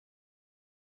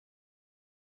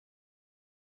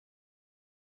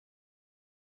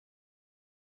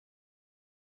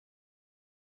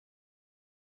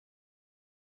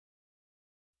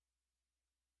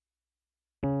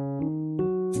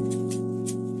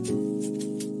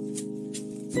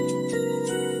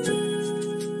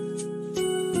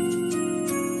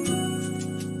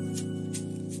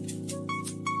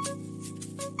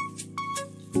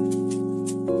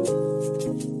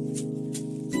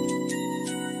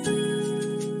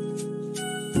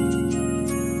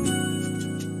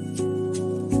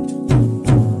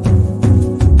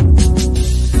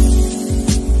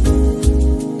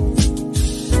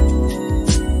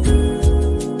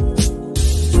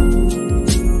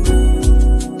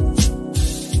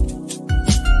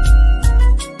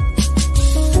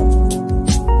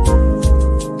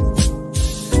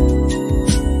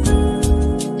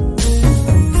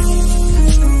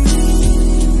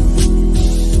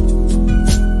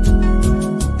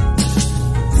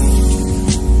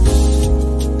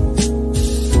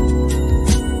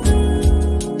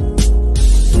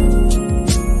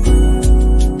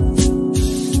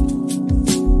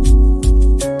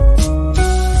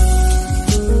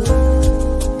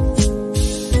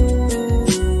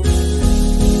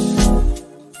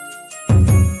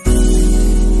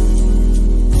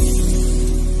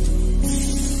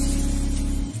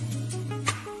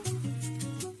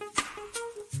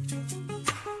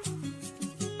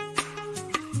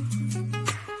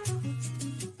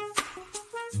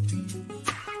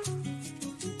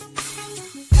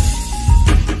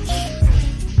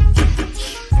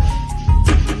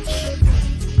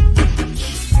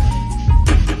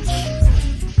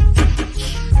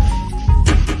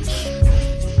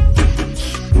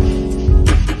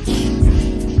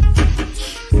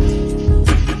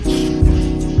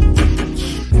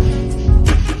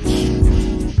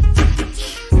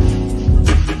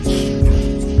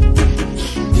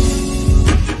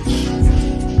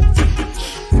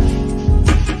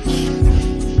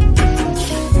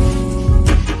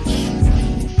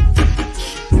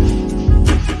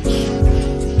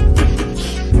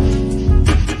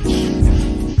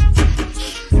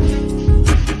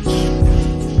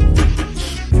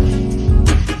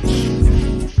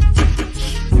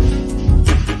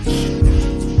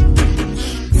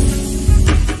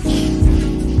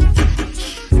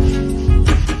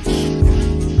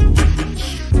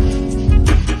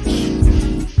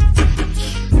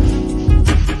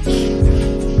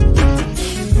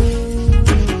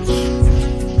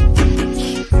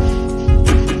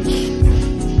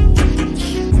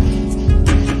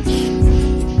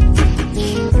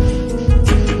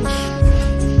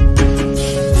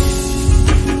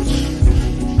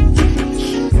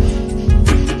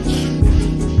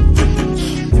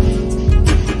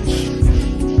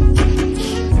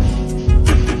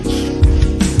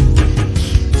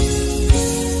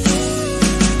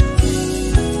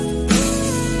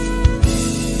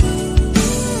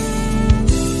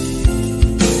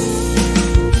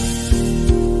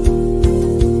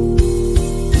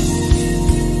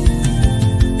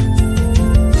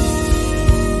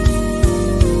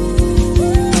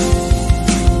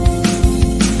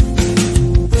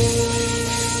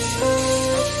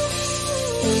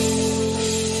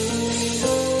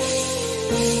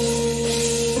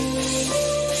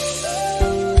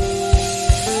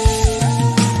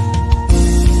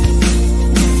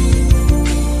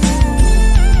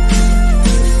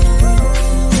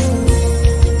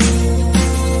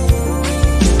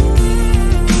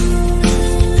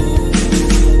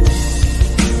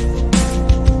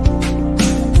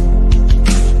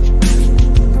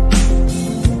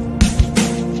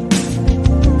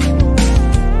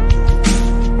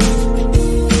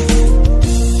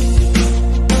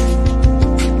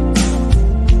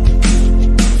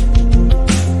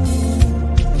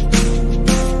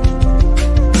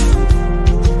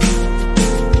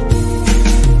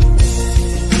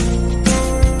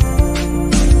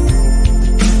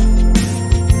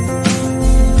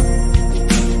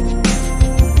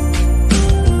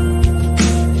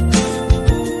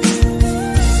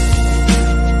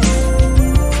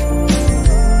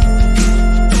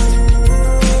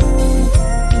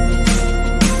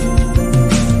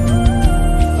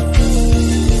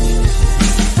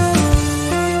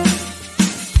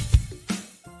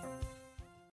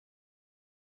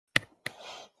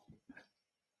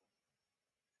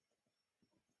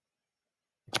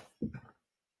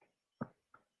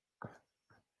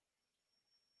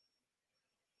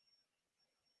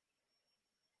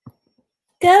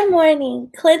Good morning,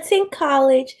 Clinton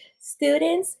College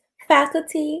students,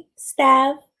 faculty,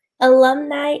 staff,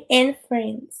 alumni, and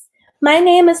friends. My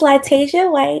name is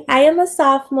Latasia White. I am a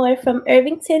sophomore from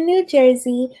Irvington, New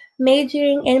Jersey,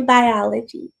 majoring in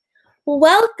biology.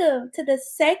 Welcome to the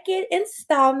second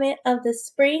installment of the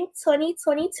Spring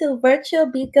 2022 Virtual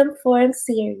Beacon Forum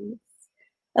series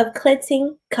of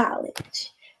Clinton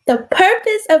College. The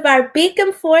purpose of our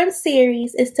Beacon Forum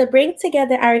series is to bring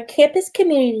together our campus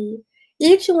community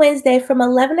each Wednesday from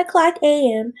 11 o'clock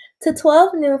a.m. to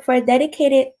 12 noon for a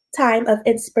dedicated time of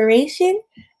inspiration,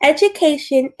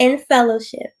 education, and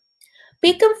fellowship.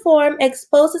 Beacon Forum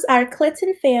exposes our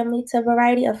Clinton family to a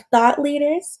variety of thought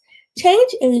leaders,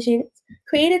 change agents,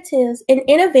 creatives, and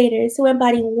innovators who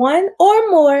embody one or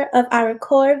more of our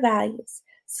core values: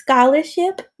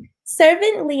 scholarship,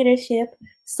 servant leadership,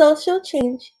 social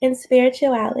change, and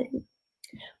spirituality.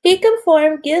 Beacon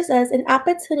Forum gives us an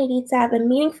opportunity to have a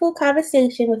meaningful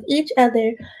conversation with each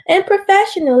other and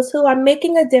professionals who are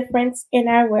making a difference in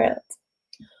our world.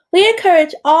 We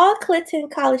encourage all Clinton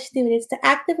College students to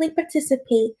actively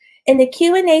participate in the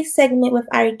Q&A segment with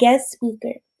our guest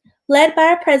speaker, led by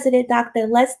our president, Dr.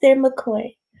 Lester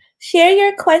McCoy. Share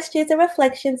your questions and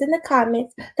reflections in the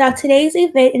comments about today's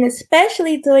event and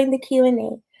especially during the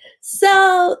Q&A.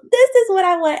 So this is what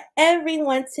I want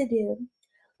everyone to do.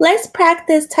 Let's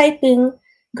practice typing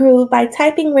groove by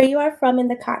typing where you are from in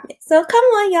the comments. So come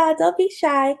on, y'all, don't be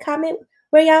shy. Comment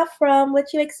where y'all from,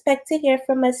 what you expect to hear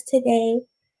from us today.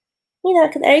 You know,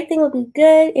 because everything will be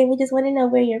good, and we just want to know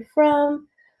where you're from,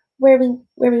 where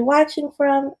we're watching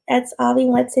from. That's all we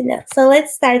want to know. So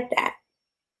let's start that.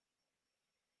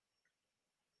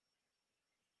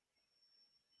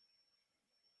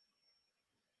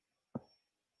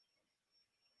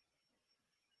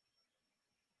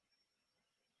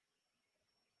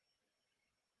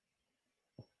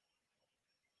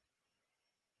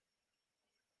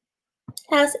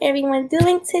 How's everyone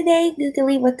doing today? You can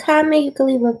leave a comment, you can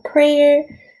leave a prayer,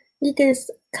 you can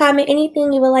comment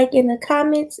anything you would like in the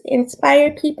comments.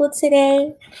 Inspire people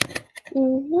today.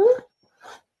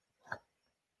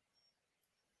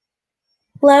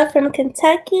 Love from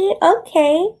Kentucky.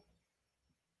 Okay.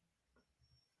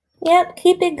 Yep,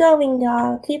 keep it going,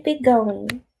 y'all. Keep it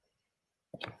going.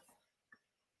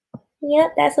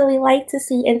 Yep, that's what we like to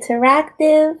see.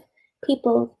 Interactive,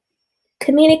 people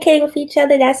communicating with each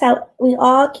other. That's how we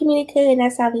all communicate, and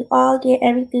that's how we all get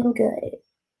everything good.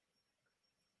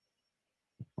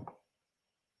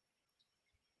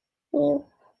 Yeah.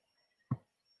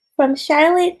 From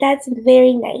Charlotte, that's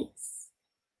very nice.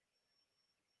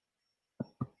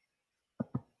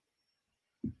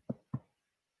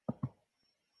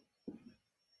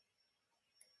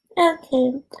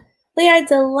 Okay, we are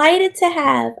delighted to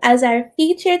have as our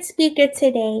featured speaker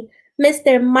today,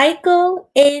 Mr. Michael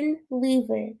N.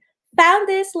 Weaver,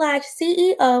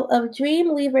 founder/CEO of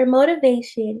Dreamweaver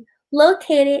Motivation,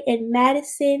 located in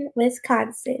Madison,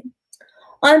 Wisconsin.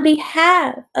 On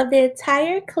behalf of the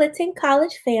entire Clinton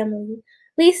College family,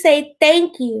 we say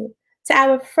thank you to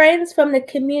our friends from the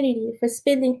community for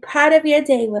spending part of your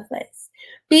day with us.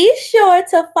 Be sure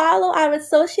to follow our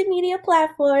social media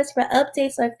platforms for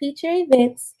updates on future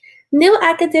events, new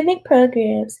academic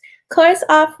programs, course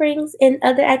offerings, and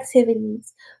other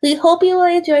activities. We hope you will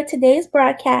enjoy today's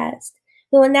broadcast.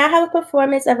 We will now have a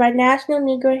performance of our national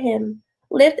Negro hymn,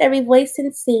 Lift Every Voice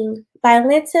and Sing, by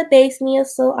Atlanta-based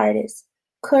neo-soul artist,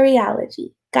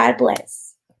 Choreology. God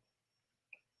bless.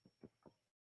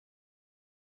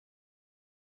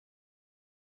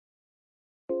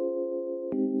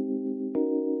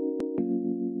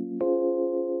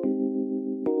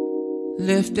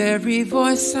 Lift every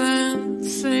voice and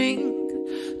sing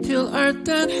till earth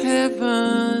and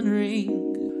heaven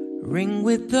ring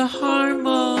with the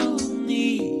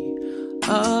harmony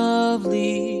of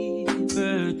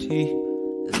liberty.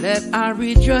 Let our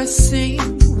rejoicing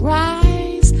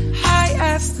rise high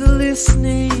as the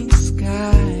listening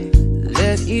sky.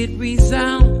 Let it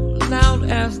resound loud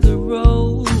as the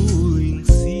rolling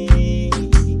sea.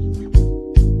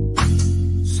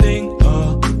 Sing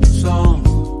a song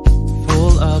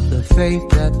full of the faith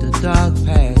that the dark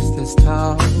past has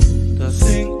taught us.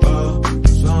 Sing a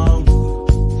song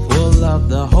full of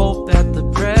the hope that the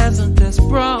present has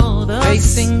brought us.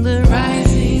 Facing the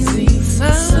rising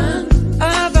sun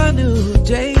of a new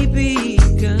day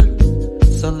beacon.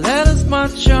 So let us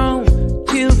march on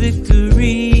till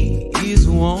victory is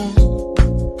won.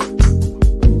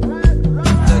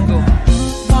 Let's go.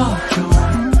 March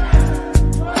on.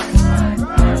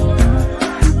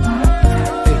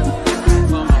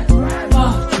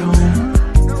 March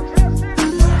on.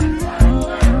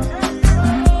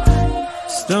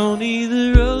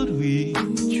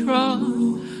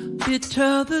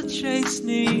 to the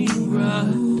chastening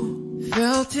rod,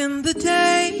 felt in the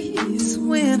days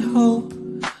when hope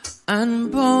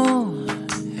unborn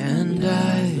and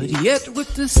died. But yet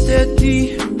with the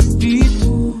steady beat,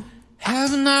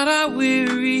 have not our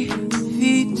weary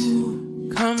feet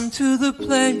come to the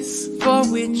place for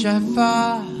which our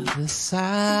Father sighed.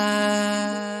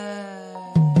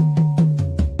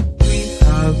 We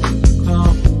have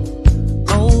come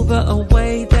over a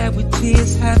way that with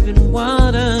tears have been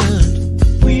watered.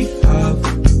 We have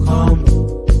come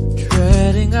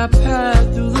treading our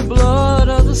path through the blood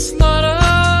of the slaughter,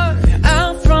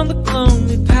 out from the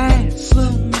gloomy past,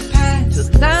 till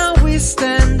now we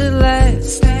stand at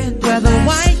last, where the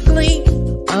white gleam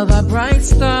of our bright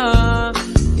star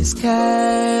is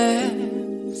cast.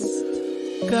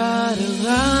 God of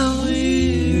our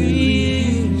weary,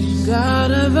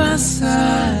 God of our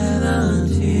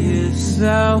silent tears,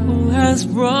 thou who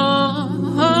hast brought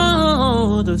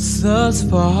us thus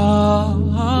far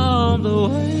on the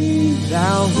way,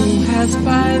 thou who hast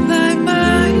by thy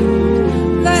might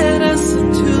led us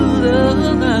into the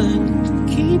light, to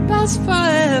keep us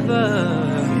forever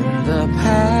in the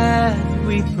path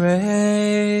we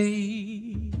pray.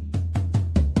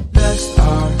 Lest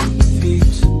our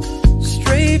feet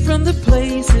stray from the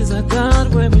places, our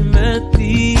God, where we met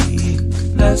thee,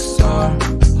 lest our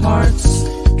hearts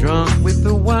drunk with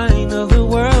the wine of the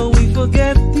world we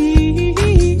forget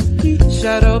thee.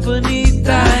 Shadow beneath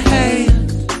thy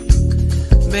hand,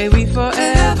 may we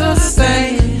forever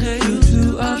stand true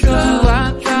to our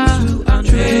God, true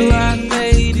to our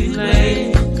native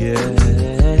land.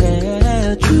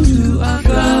 Yeah, true to our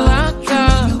God,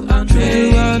 true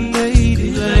to our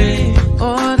native land.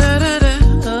 Oh, da da da,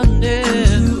 true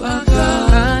to our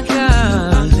God,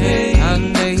 our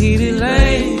native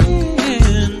land.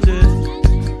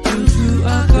 True to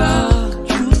our God,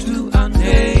 true to our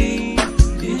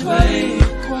native land.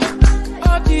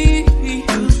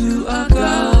 True to our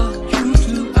God, true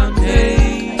to our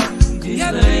native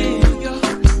land.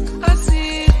 I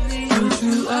see thee. True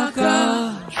to our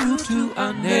God, true to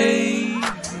our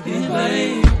native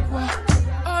land.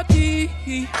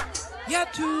 Yeah,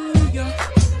 to you,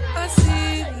 I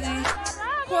see thee.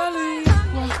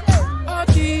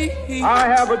 I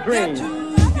have a dream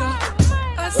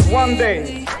that one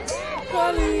day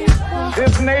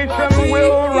this nation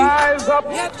will rise up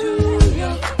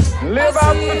and live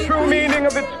out the true meaning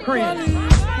of its creed.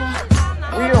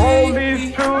 We hold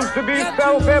these truths to be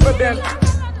self-evident,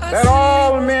 that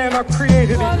all men are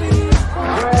created equal.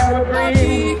 I have a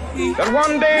dream that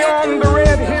one day on the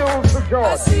red hills of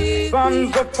Georgia,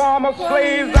 sons of former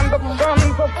slaves and the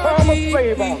sons of former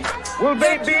slave owners will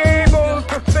they be able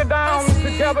to sit down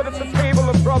together at the table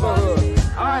of brotherhood.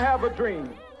 I have a dream.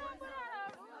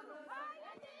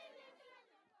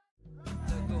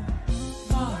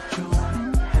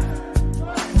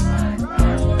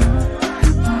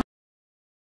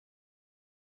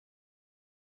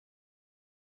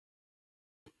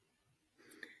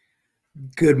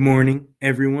 Good morning,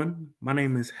 everyone. My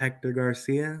name is Hector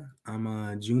Garcia. I'm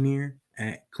a junior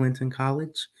at Clinton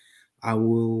College. I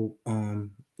will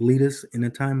lead us in a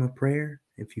time of prayer.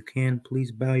 If you can,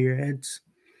 please bow your heads.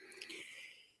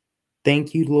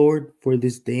 Thank you, Lord, for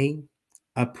this day.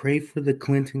 I pray for the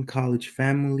Clinton College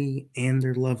family and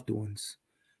their loved ones.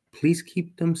 Please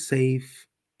keep them safe,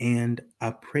 and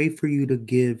I pray for you to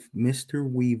give Mr.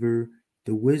 Weaver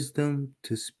the wisdom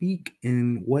to speak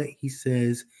in what he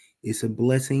says is a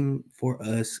blessing for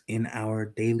us in our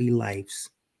daily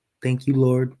lives. Thank you,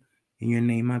 Lord. In your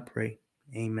name I pray.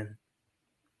 Amen.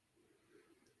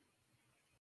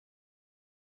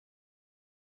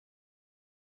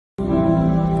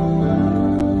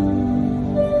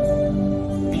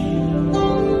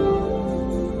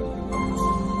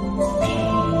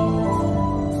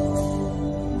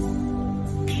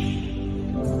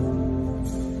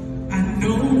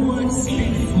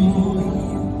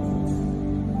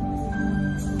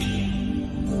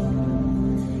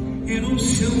 It'll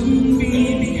soon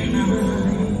be behind.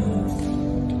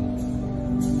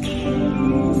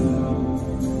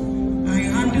 I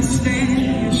understand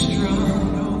your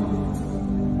struggle,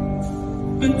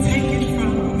 but take it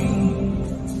from me,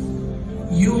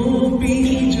 you'll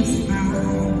be just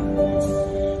fine.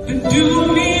 But do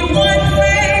me one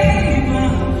favor,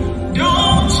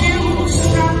 don't you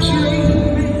stop dreaming.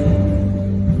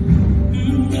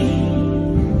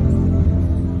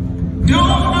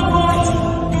 Don't abort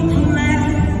the plan.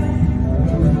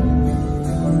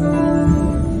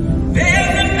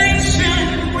 There's a nation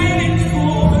waiting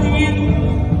for you.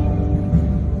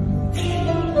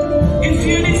 If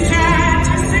you decide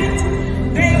to sit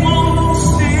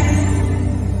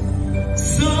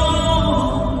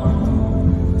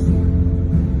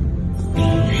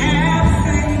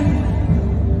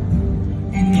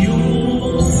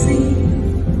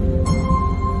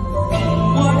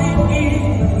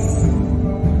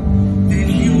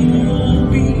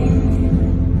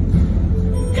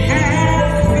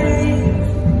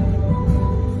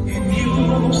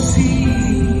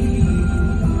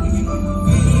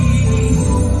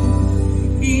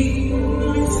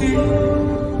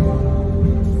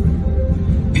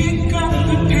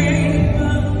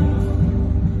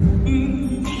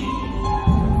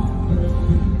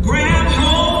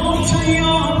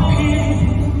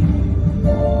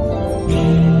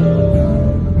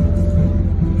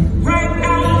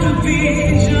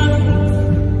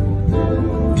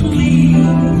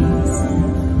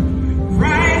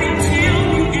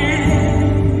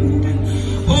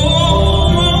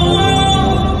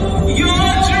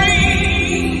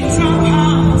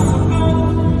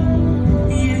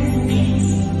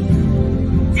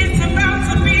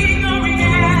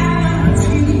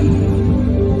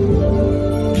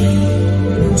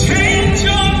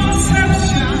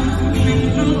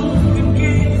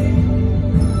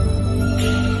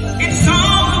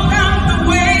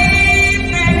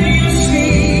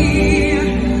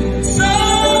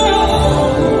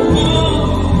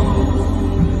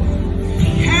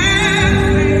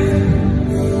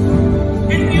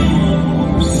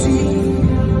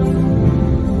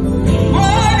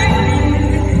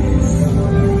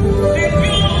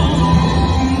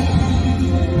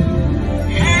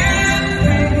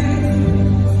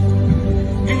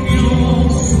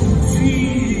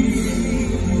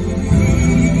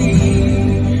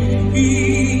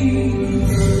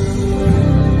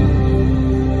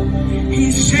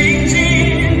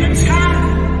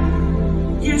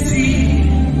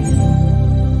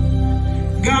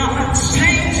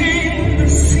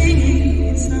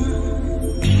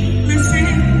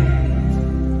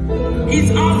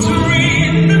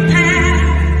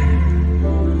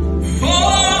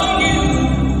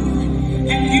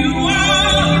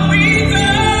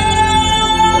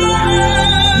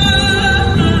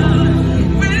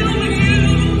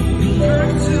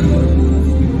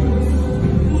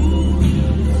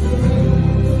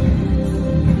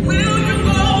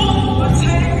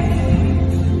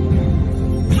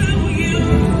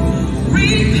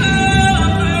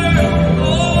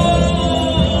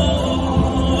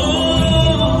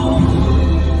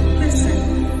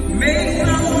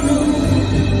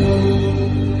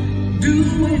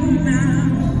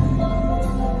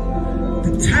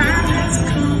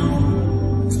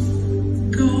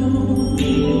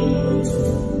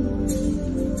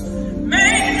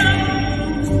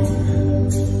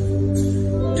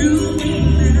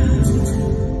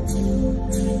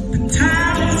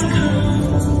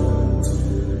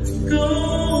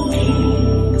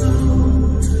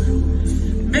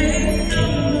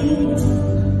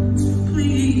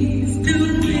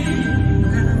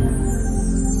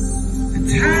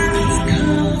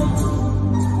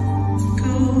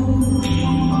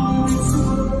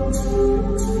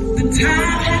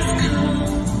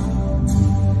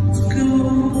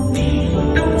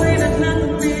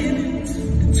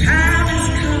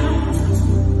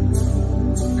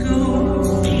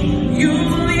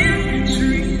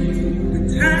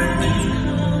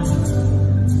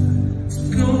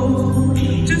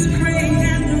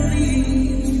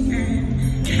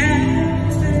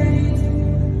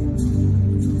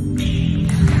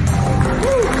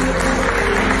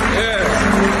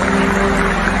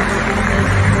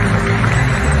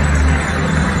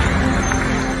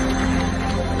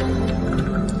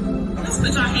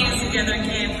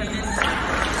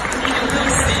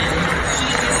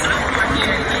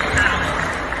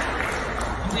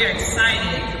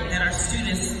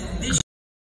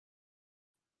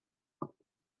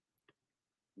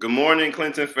Good morning,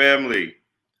 Clinton family.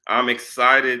 I'm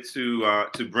excited to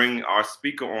bring our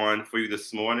speaker on for you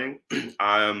this morning.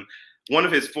 I'm one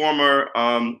of his former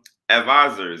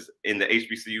advisors in the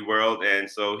HBCU world, and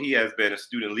so he has been a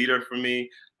student leader for me,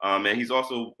 and he's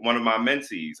also one of my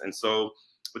mentees. And so,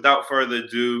 without further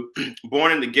ado,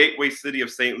 born in the gateway city of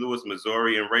St. Louis,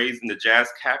 Missouri, and raised in the jazz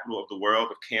capital of the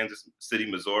world of Kansas City,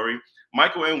 Missouri,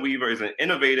 Michael N. Weaver is an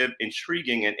innovative,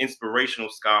 intriguing, and inspirational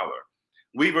scholar.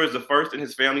 Weaver is the first in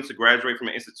his family to graduate from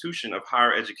an institution of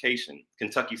higher education,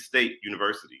 Kentucky State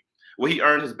University, where he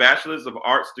earned his Bachelor's of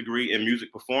Arts degree in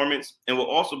music performance and will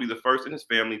also be the first in his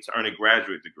family to earn a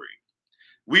graduate degree.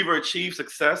 Weaver achieved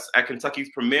success at Kentucky's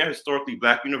premier historically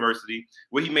Black university,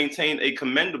 where he maintained a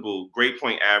commendable grade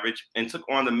point average and took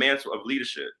on the mantle of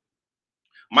leadership.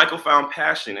 Michael found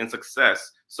passion and success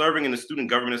serving in the Student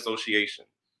Government Association.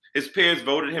 His peers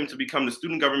voted him to become the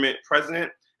Student Government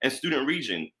President and Student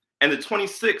Regent, and the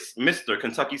 26th Mr.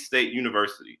 Kentucky State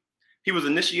University. He was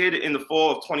initiated in the fall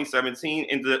of 2017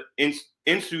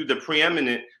 into the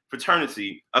preeminent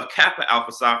fraternity of Kappa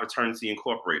Alpha Psi Fraternity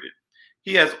Incorporated.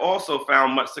 He has also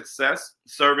found much success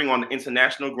serving on the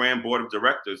International Grand Board of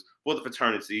Directors for the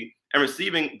fraternity and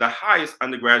receiving the highest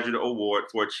undergraduate award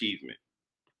for achievement.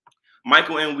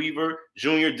 Michael N. Weaver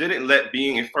Jr. didn't let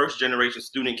being a first-generation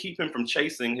student keep him from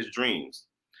chasing his dreams.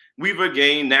 Weaver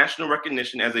gained national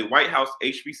recognition as a White House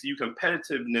HBCU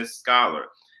competitiveness scholar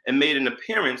and made an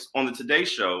appearance on the Today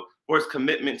Show for his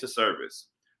commitment to service.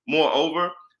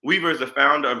 Moreover, Weaver is the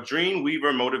founder of Dream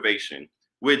Weaver Motivation,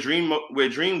 where Dream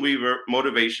Weaver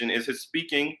Motivation is his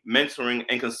speaking, mentoring,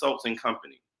 and consulting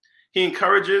company. He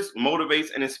encourages,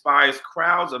 motivates, and inspires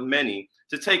crowds of many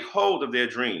to take hold of their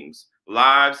dreams,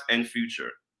 lives, and future.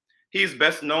 He is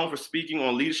best known for speaking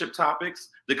on leadership topics,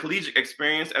 the collegiate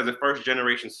experience as a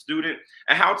first-generation student,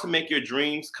 and how to make your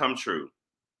dreams come true.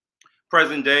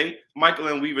 Present day, Michael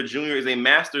N. Weaver Jr. is a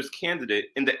master's candidate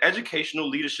in the Educational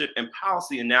Leadership and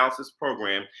Policy Analysis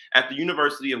program at the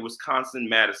University of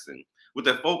Wisconsin-Madison, with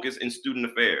a focus in student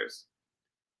affairs.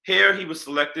 Here, he was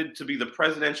selected to be the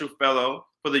Presidential Fellow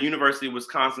for the University of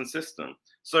Wisconsin system,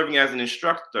 serving as an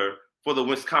instructor for the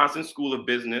Wisconsin School of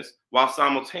Business, while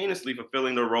simultaneously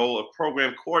fulfilling the role of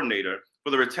program coordinator for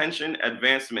the Retention,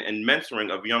 Advancement, and Mentoring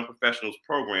of Young Professionals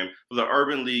program for the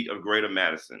Urban League of Greater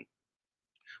Madison.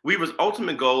 Weaver's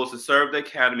ultimate goal is to serve the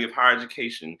Academy of Higher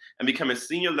Education and become a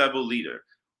senior level leader.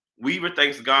 Weaver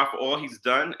thanks God for all he's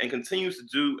done and continues to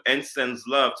do, and sends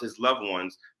love to his loved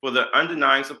ones for their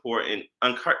undenying support and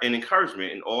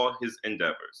encouragement in all his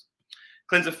endeavors.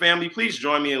 Clinton family, please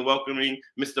join me in welcoming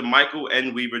Mr. Michael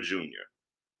N. Weaver Jr.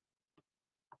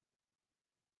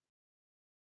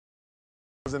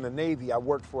 I was in the Navy. I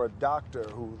worked for a doctor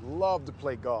who loved to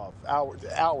play golf,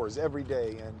 hours every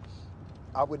day, and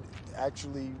I would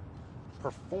actually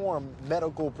perform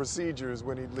medical procedures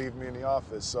when he'd leave me in the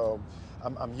office. So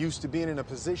I'm used to being in a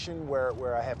position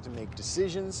where I have to make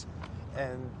decisions.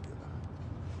 And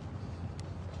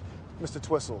Mr.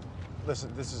 Twistle,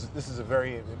 listen, this is a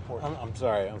very important. I'm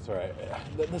sorry.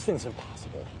 This thing's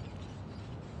impossible.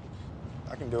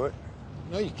 I can do it.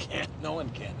 No, you can't. No one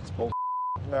can. It's bull.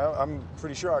 No, I'm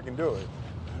pretty sure I can do it.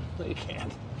 No, you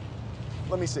can't.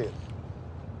 Let me see it.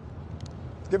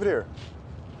 Give it here.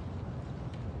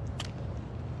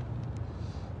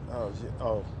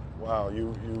 Oh, wow,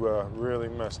 you really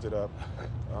messed it up.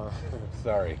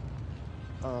 Sorry.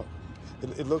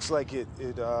 It looks like it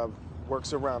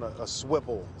works around a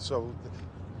swivel, so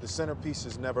the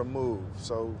centerpieces never move.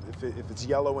 So if it's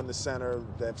yellow in the center,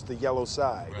 that's the yellow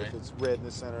side. Right. If it's red in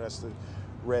the center, that's the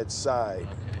red side.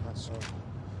 Okay. So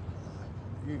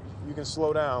you can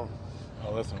slow down.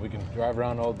 Oh, listen, we can drive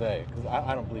around all day, because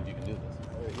I don't believe you can do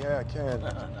this. Yeah, I can. No,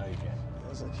 you can't.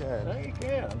 Yes, I can. No, you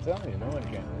can't. I'm telling you, no one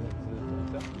can.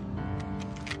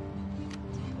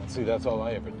 See, that's all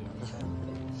I ever do.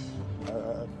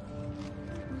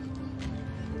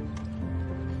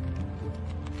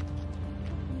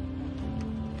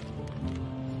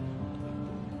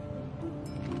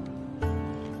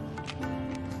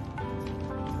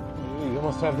 You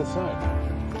almost have the side.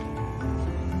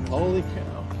 Holy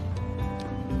cow.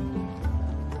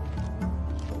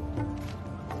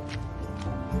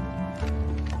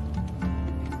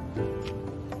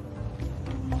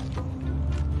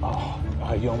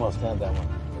 Oh, you almost had that one.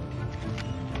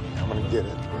 I'm gonna get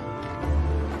it.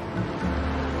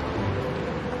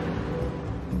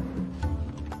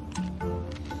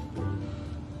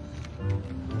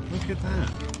 Look at that.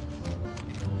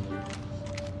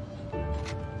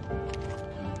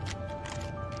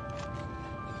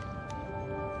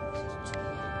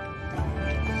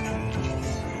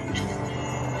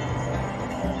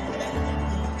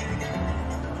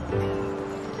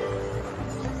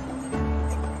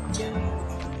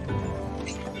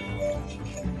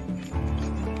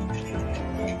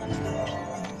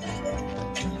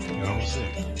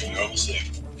 sick. You're all sick.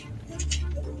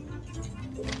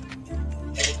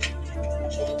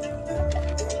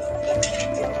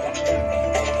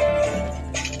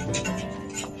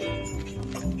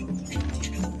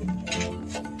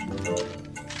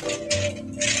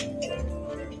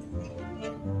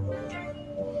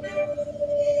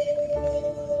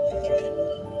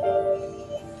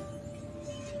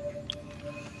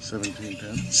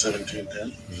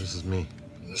 $17.10. This is me.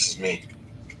 This is me.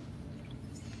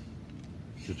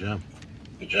 Good job.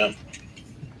 Good job.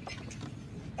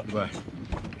 Goodbye.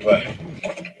 Goodbye.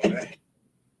 Goodbye.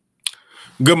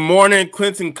 Good morning,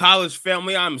 Clinton College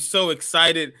family. I'm so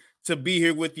excited to be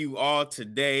here with you all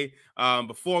today.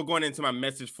 Before going into my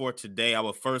message for today, I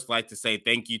would first like to say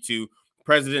thank you to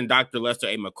President Dr. Lester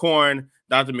A. McCorn,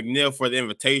 Dr. McNeil for the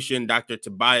invitation, Dr.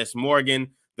 Tobias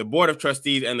Morgan, the Board of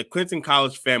Trustees, and the Clinton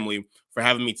College family for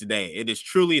having me today. It is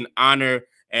truly an honor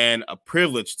and a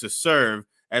privilege to serve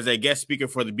as a guest speaker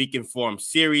for the Beacon Forum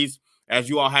series, as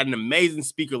you all had an amazing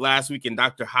speaker last week in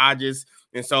Dr. Hodges.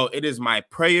 And so it is my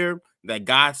prayer that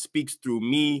God speaks through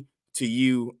me to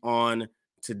you on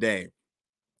today.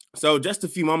 So just a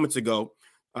few moments ago,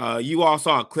 you all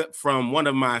saw a clip from one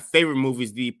of my favorite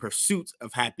movies, The Pursuit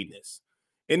of Happiness.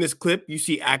 In this clip, you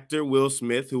see actor Will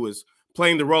Smith, who is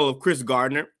playing the role of Chris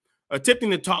Gardner,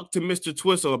 attempting to talk to Mr.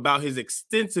 Twistle about his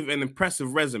extensive and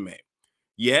impressive resume.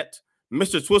 Yet,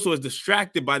 Mr. Twistle is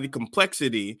distracted by the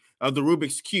complexity of the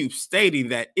Rubik's Cube, stating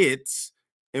that it's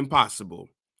impossible.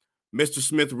 Mr.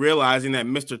 Smith, realizing that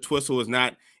Mr. Twistle is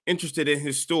not interested in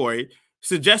his story,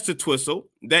 suggests to Twistle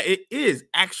that it is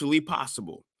actually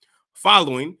possible.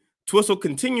 Following, Twistle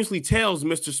continuously tells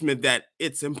Mr. Smith that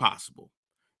it's impossible,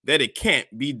 that it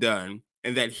can't be done,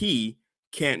 and that he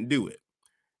can't do it.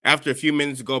 After a few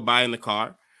minutes go by in the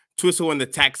car, Twistle and the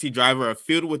taxi driver are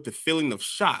filled with the feeling of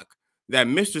shock that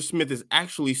Mr. Smith is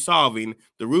actually solving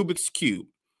the Rubik's Cube.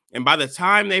 And by the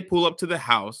time they pull up to the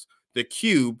house, the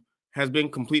cube has been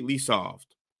completely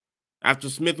solved. After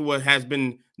Smith has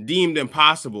been deemed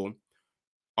impossible,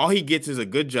 all he gets is a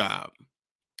good job,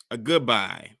 a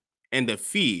goodbye, and a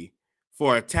fee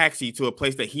for a taxi to a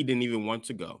place that he didn't even want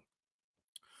to go.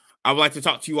 I would like to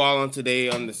talk to you all on today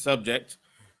on the subject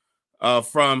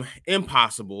from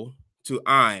impossible to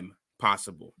I'm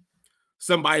possible.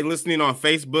 Somebody listening on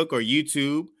Facebook or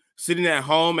YouTube, sitting at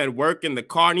home, at work, in the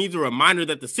car, needs a reminder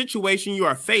that the situation you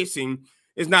are facing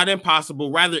is not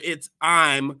impossible. Rather, it's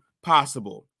I'm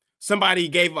possible. Somebody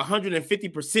gave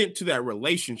 150% to that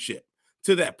relationship,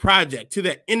 to that project, to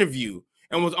that interview,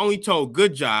 and was only told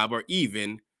good job or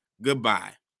even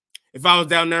goodbye. If I was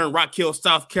down there in Rock Hill,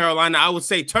 South Carolina, I would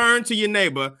say turn to your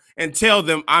neighbor and tell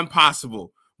them I'm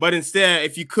possible. But instead,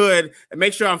 if you could,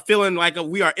 make sure I'm feeling like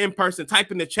we are in person,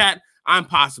 type in the chat, I'm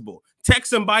possible. Text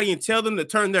somebody and tell them to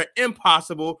turn their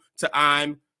impossible to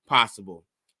I'm possible.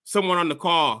 Someone on the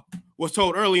call was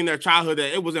told early in their childhood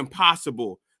that it was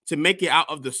impossible to make it out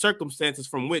of the circumstances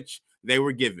from which they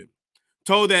were given.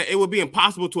 Told that it would be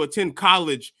impossible to attend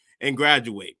college and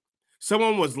graduate.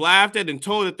 Someone was laughed at and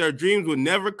told that their dreams would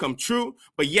never come true,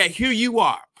 but yet here you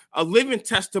are, a living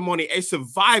testimony, a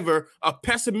survivor of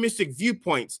pessimistic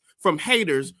viewpoints from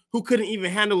haters who couldn't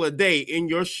even handle a day in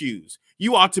your shoes.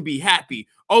 You ought to be happy,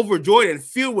 overjoyed, and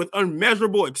filled with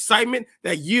unmeasurable excitement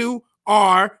that you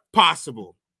are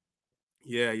possible.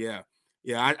 Yeah.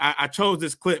 I chose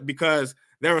this clip because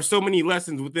there are so many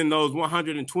lessons within those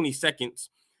 120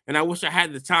 seconds. And I wish I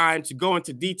had the time to go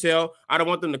into detail. I don't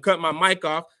want them to cut my mic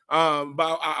off.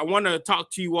 But I want to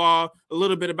talk to you all a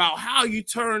little bit about how you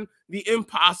turn the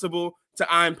impossible to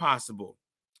I'm possible.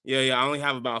 Yeah. I only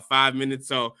have about 5 minutes,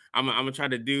 so I'm gonna try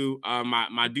to do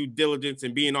my due diligence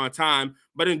and being on time.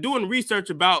 But in doing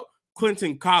research about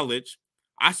Clinton College,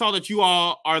 I saw that you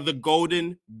all are the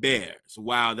Golden Bears.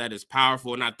 Wow, that is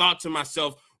powerful. And I thought to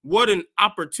myself, what an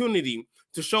opportunity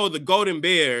to show the Golden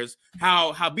Bears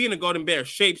how being a Golden Bear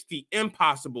shapes the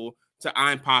impossible to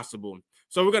I'm possible.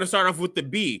 So we're going to start off with the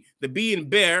B. The B in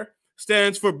bear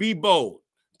stands for be bold.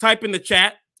 Type in the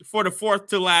chat for the fourth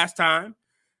to last time.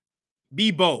 Be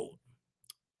bold.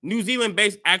 New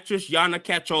Zealand-based actress Yana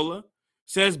Cachola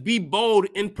says be bold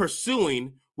in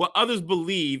pursuing what others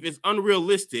believe is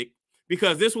unrealistic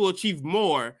because this will achieve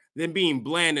more than being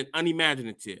bland and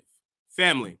unimaginative.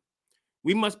 Family,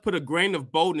 we must put a grain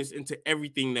of boldness into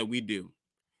everything that we do.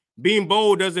 Being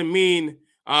bold doesn't mean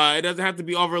it doesn't have to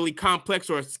be overly complex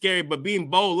or scary, but being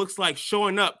bold looks like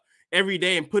showing up every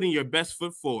day and putting your best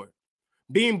foot forward.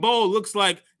 Being bold looks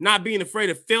like not being afraid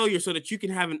of failure so that you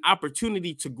can have an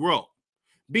opportunity to grow.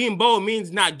 Being bold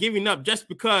means not giving up just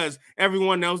because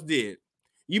everyone else did.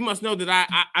 You must know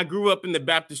that I grew up in the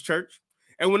Baptist church,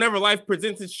 and whenever life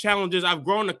presents its challenges, I've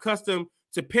grown accustomed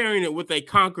to pairing it with a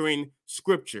conquering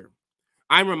scripture.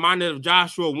 I'm reminded of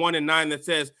Joshua 1:9 that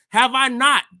says, "Have I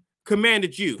not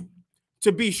commanded you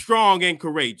to be strong and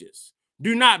courageous?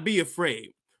 Do not be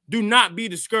afraid. Do not be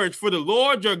discouraged, for the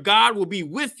Lord your God will be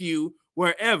with you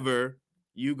wherever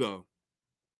you go."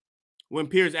 When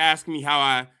peers ask me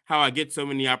how I get so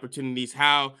many opportunities,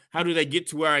 how do they get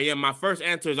to where I am, my first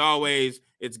answer is always,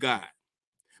 it's God.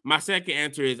 My second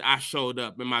answer is I showed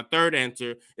up. And my third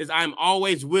answer is I'm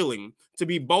always willing to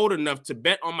be bold enough to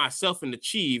bet on myself and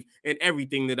achieve in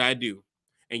everything that I do.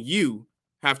 And you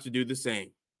have to do the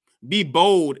same. Be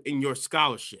bold in your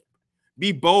scholarship.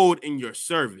 Be bold in your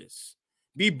service.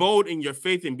 Be bold in your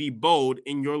faith, and be bold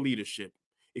in your leadership.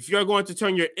 If you're going to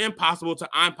turn your impossible to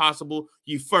impossible,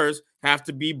 you first have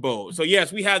to be bold. So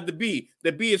yes, we have the B.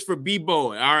 The B is for be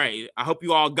bold. All right. I hope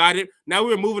you all got it. Now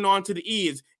we're moving on to the E.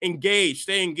 Is engage.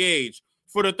 Stay engaged.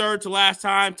 For the third to last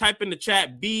time, type in the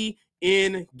chat, be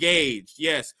engaged.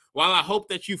 Yes. While I hope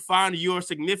that you find your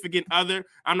significant other,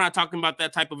 I'm not talking about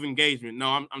that type of engagement.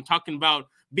 No, I'm talking about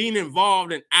being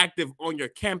involved and active on your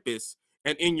campus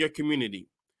and in your community.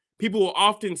 People will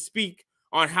often speak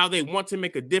on how they want to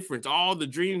make a difference, all the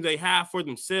dreams they have for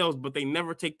themselves, but they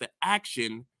never take the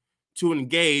action to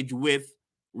engage with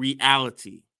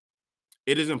reality.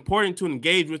 It is important to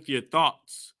engage with your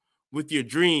thoughts, with your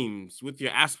dreams, with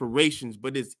your aspirations,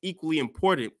 but it's equally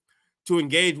important to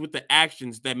engage with the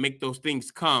actions that make those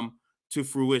things come to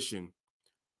fruition.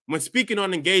 When speaking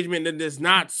on engagement, that does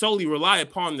not solely rely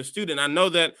upon the student. I know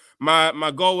that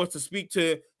my goal was to speak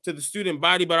to the student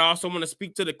body, but I also want to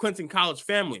speak to the Clinton College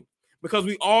family, because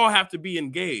we all have to be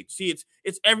engaged. See,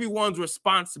 it's everyone's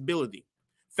responsibility.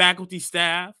 Faculty,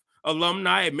 staff,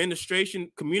 alumni,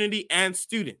 administration, community, and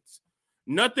students.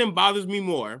 Nothing bothers me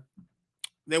more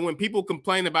than when people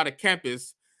complain about a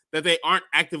campus that they aren't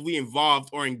actively involved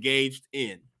or engaged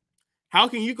in. How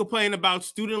can you complain about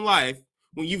student life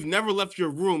when you've never left your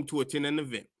room to attend an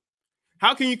event?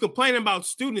 How can you complain about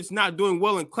students not doing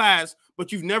well in class,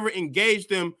 but you've never engaged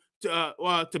them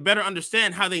to better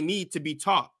understand how they need to be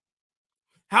taught?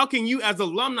 How can you as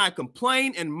alumni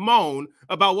complain and moan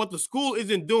about what the school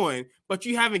isn't doing, but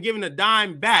you haven't given a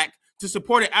dime back to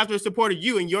support it after it supported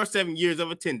you in your 7 years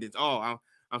of attendance? Oh,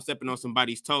 I'm stepping on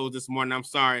somebody's toes this morning. I'm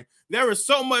sorry. There is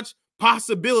so much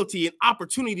possibility and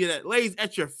opportunity that lays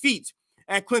at your feet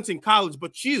at Clinton College,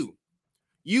 but you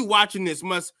watching this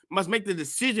must make the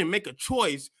decision, make a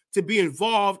choice to be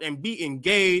involved and be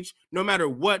engaged no matter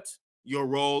what your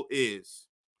role is.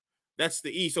 That's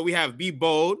the E. So we have be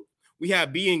bold, we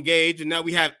have be engaged, and now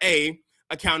we have A,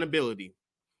 accountability.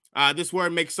 This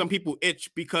word makes some people itch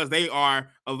because they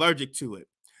are allergic to it.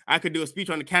 I could do a speech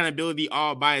on accountability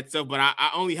all by itself, but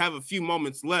I only have a few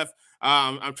moments left.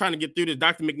 I'm trying to get through this.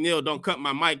 Dr. McNeil, don't cut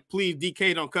my mic. Please,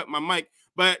 DK, don't cut my mic.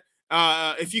 But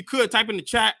if you could, type in the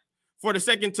chat for the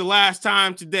second to last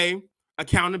time today,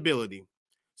 accountability.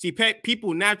 See,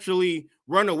 people naturally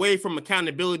run away from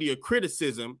accountability or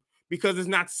criticism because it's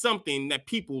not something that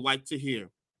people like to hear.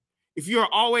 If you're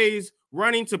always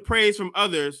running to praise from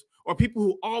others, or people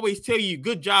who always tell you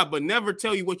good job but never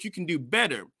tell you what you can do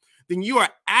better, then you are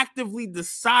actively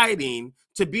deciding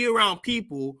to be around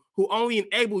people who only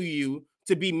enable you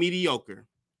to be mediocre.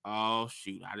 Oh,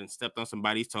 shoot. I didn't step on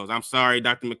somebody's toes. I'm sorry,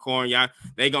 Dr. McCorn. Y'all,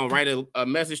 they going to write a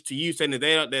message to you saying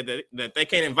that they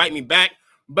can't invite me back.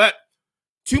 But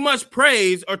too much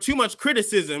praise or too much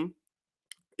criticism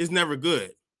is never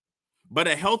good. But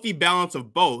a healthy balance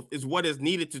of both is what is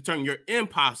needed to turn your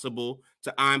impossible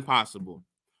to I'm possible.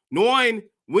 Knowing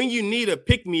when you need a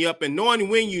pick-me-up and knowing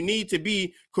when you need to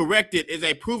be corrected is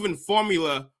a proven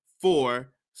formula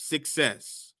for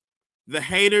success. The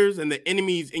haters and the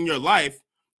enemies in your life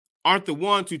aren't the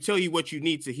ones who tell you what you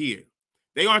need to hear.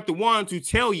 They aren't the ones who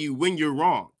tell you when you're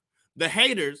wrong. The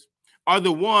haters are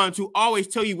the ones who always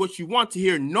tell you what you want to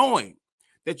hear, knowing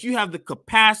that you have the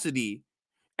capacity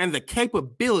and the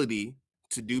capability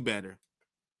to do better.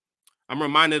 I'm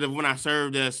reminded of when I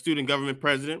served as student government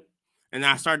president, and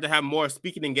I started to have more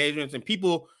speaking engagements, and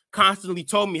people constantly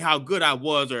told me how good I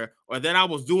was or that I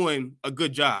was doing a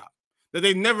good job, that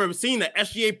they've never seen an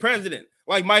SGA president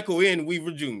like Michael N.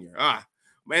 Weaver Jr.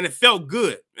 Man, it felt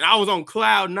good, and I was on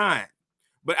cloud 9.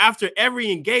 But after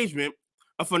every engagement,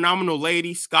 a phenomenal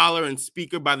lady, scholar, and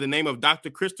speaker by the name of Dr.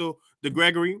 Crystal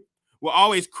DeGregory will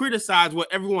always criticize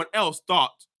what everyone else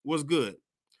thought was good.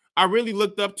 I really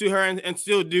looked up to her and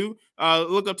still do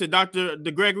look up to Dr.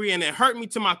 DeGregory, and it hurt me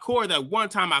to my core that one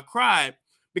time I cried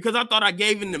because I thought I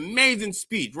gave an amazing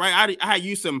speech, right? I had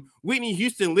used some Whitney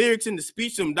Houston lyrics in the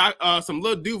speech, some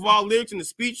Lil Duval lyrics in the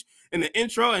speech in the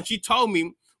intro, and she told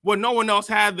me what no one else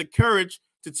had the courage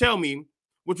to tell me,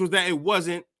 which was that it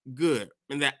wasn't good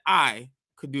and that I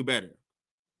could do better.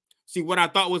 See, what I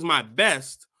thought was my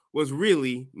best was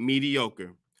really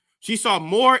mediocre. She saw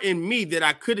more in me that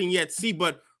I couldn't yet see,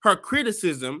 but her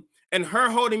criticism and her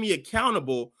holding me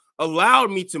accountable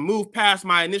allowed me to move past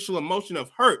my initial emotion of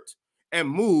hurt and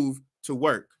move to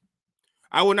work.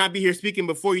 I will not be here speaking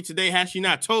before you today had she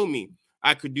not told me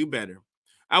I could do better.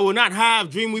 I will not have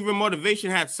Dreamweaver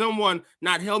motivation had someone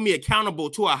not held me accountable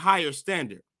to a higher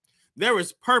standard. There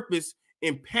is purpose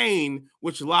in pain,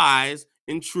 which lies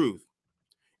in truth.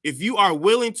 If you are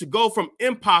willing to go from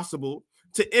impossible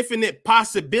to infinite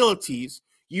possibilities,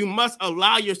 you must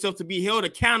allow yourself to be held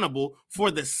accountable for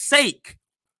the sake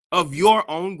of your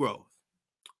own growth.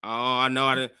 Oh, I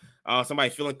know somebody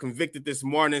feeling convicted this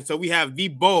morning. So we have be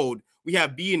bold, we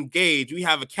have be engaged, we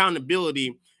have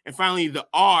accountability, and finally the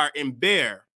R in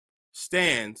bear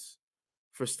stands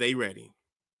for stay ready.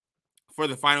 For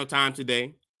the final time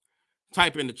today,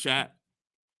 type in the chat,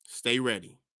 stay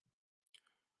ready.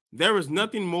 There is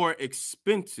nothing more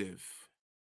expensive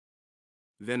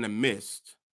than a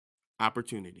missed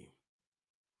opportunity.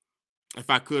 If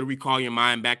I could recall your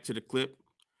mind back to the clip,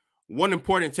 one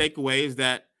important takeaway is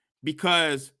that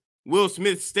because Will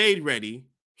Smith stayed ready,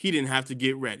 he didn't have to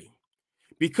get ready.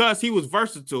 Because he was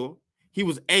versatile, he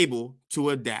was able to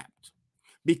adapt.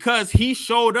 Because he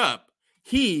showed up,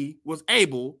 he was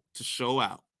able to show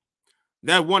out.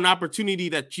 That one opportunity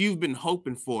that you've been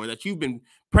hoping for, that you've been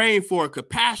praying for, could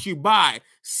pass you by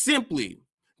simply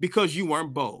because you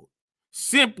weren't bold,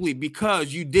 simply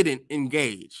because you didn't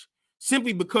engage,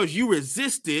 simply because you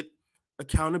resisted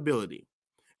accountability.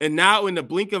 And now in the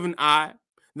blink of an eye,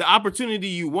 the opportunity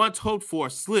you once hoped for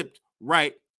slipped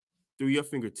right through your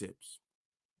fingertips.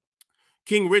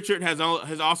 King Richard has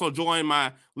also joined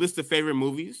my list of favorite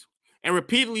movies. And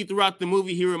repeatedly throughout the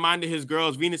movie, he reminded his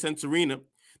girls, Venus and Serena,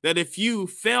 that if you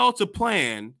fail to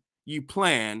plan, you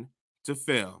plan to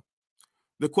fail.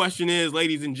 The question is,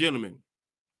 ladies and gentlemen,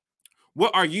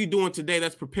 what are you doing today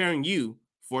that's preparing you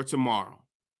for tomorrow?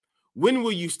 When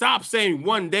will you stop saying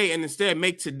one day and instead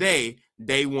make today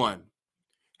day one?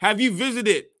 Have you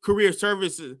visited career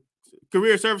services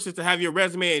to have your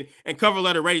resume and cover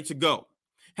letter ready to go?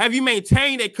 Have you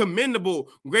maintained a commendable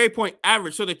grade point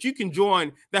average so that you can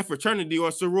join that fraternity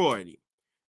or sorority?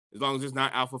 As long as it's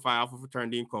not Alpha Phi Alpha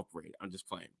Fraternity Incorporated. I'm just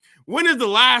playing. When is the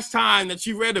last time that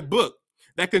you read a book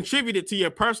that contributed to your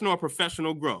personal or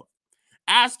professional growth?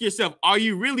 Ask yourself, are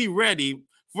you really ready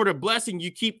for the blessing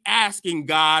you keep asking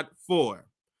God for?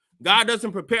 God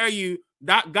doesn't prepare you.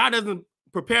 God doesn't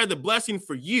prepare the blessing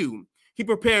for you. He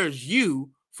prepares you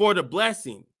for the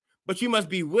blessing. But you must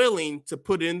be willing to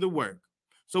put in the work.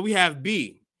 So we have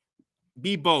B,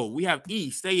 be bold. We have E,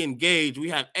 stay engaged.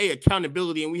 We have A,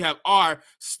 accountability, and we have R,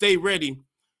 stay ready.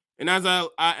 And as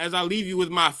I leave you with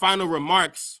my final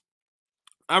remarks,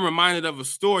 I'm reminded of a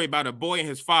story about a boy and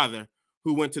his father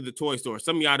who went to the toy store.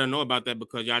 Some of y'all don't know about that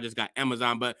because y'all just got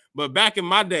Amazon. But back in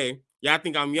my day, y'all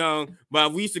think I'm young,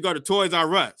 but we used to go to Toys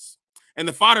R Us. And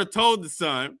the father told the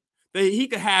son that he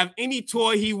could have any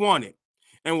toy he wanted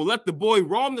and would let the boy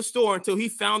roam the store until he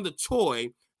found the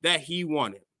toy that he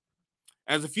wanted.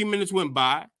 As a few minutes went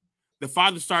by, the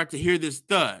father started to hear this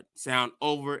thud sound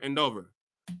over and over.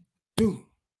 Doom,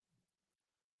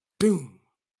 doom,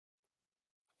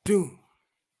 doom.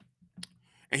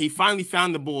 And he finally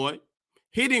found the boy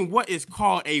hitting what is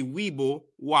called a Weeble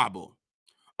Wobble,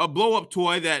 a blow-up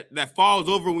toy that falls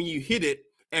over when you hit it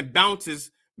and bounces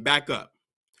back up.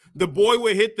 The boy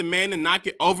would hit the man and knock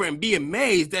it over and be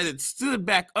amazed that it stood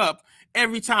back up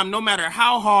every time, no matter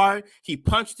how hard he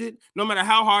punched it, no matter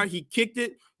how hard he kicked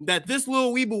it, that this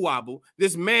little Weeble Wobble,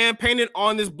 this man painted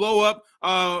on this blow-up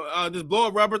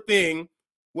rubber thing,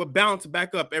 would bounce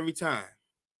back up every time.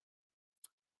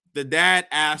 The dad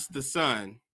asked the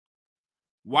son,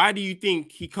 why do you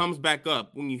think he comes back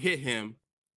up when you hit him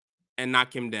and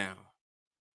knock him down?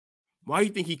 Why do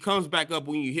you think he comes back up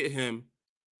when you hit him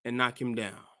and knock him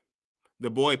down? The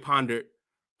boy pondered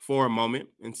for a moment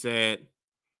and said,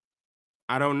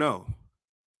 I don't know.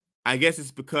 I guess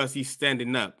it's because he's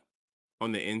standing up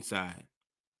on the inside.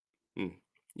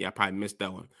 Yeah, I probably missed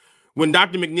that one. When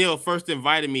Dr. McNeil first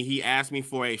invited me, he asked me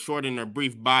for a short and a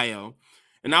brief bio.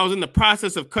 And I was in the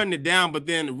process of cutting it down, but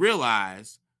then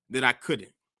realized that I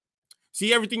couldn't.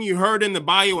 See, everything you heard in the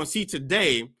bio and see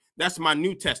today, that's my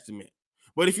New Testament.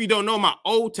 But if you don't know my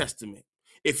Old Testament,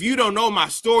 if you don't know my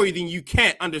story, then you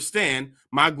can't understand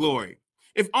my glory.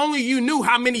 If only you knew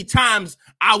how many times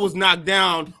I was knocked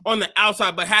down on the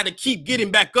outside, but had to keep getting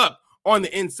back up on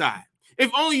the inside. If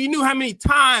only you knew how many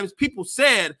times people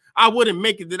said I wouldn't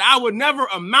make it, that I would never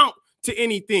amount to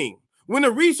anything. When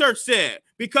the research said,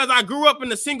 Because I grew up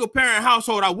in a single parent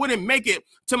household, I wouldn't make it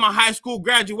to my high school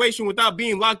graduation without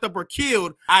being locked up or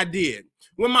killed. I did.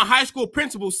 When my high school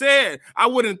principal said I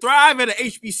wouldn't thrive at an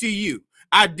HBCU,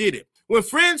 I did it. When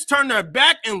friends turned their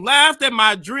back and laughed at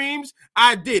my dreams,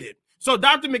 I did it. So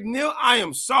Dr. McNeil, I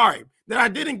am sorry that I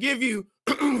didn't give you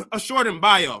a shortened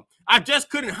bio. I just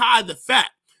couldn't hide the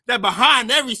fact that behind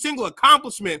every single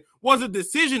accomplishment was a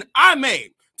decision I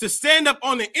made to stand up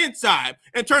on the inside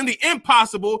and turn the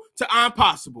impossible to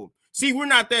impossible. See, we're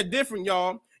not that different,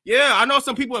 y'all. Yeah, I know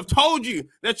some people have told you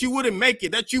that you wouldn't make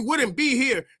it, that you wouldn't be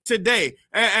here today.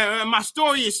 And my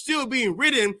story is still being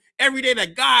written every day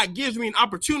that God gives me an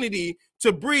opportunity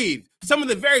to breathe. Some of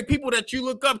the very people that you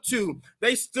look up to,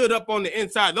 they stood up on the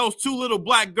inside. Those two little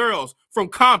black girls from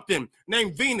Compton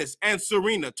named Venus and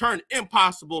Serena turned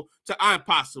impossible to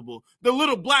impossible. The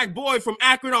little black boy from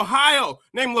Akron, Ohio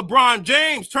named LeBron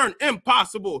James turned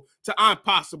impossible to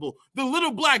impossible. The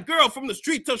little black girl from the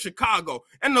streets of Chicago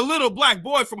and the little black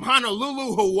boy from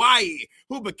Honolulu, Hawaii,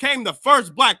 who became the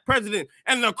first black president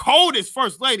and the coldest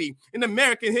first lady in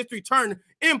American history turned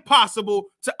impossible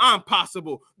to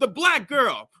impossible. The black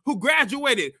girl who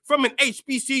graduated from an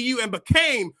HBCU and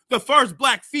became the first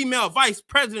black female vice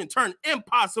president turned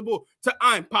impossible to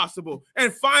impossible.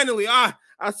 And finally, I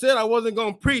said I wasn't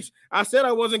going to preach. I said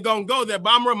I wasn't going to go there,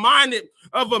 but I'm reminded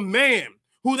of a man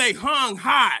who they hung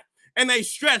high and they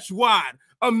stretched wide.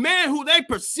 A man who they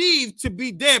perceived to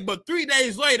be dead, but 3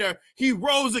 days later, he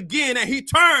rose again and he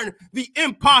turned the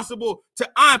impossible to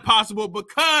impossible.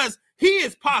 Because he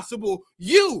is possible,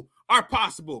 you are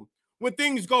possible. When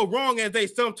things go wrong, as they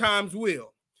sometimes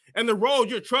will, and the road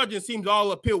you're trudging seems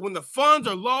all uphill, when the funds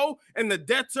are low and the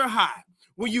debts are high,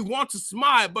 when you want to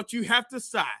smile, but you have to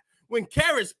sigh, when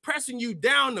carrots pressing you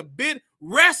down a bit,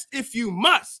 rest if you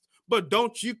must, but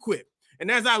don't you quit. And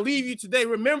as I leave you today,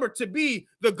 remember to be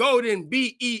the golden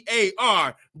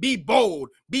BEAR. Be bold,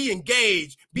 be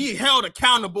engaged, be held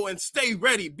accountable, and stay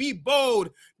ready. Be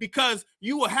bold, because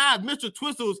you will have Mr.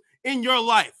 Twistles in your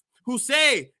life who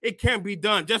say it can't be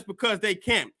done just because they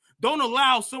can't. Don't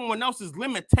allow someone else's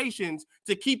limitations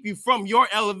to keep you from your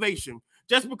elevation.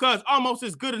 Just because almost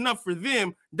is good enough for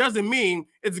them doesn't mean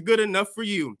it's good enough for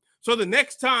you. So the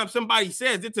next time somebody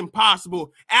says it's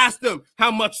impossible, ask them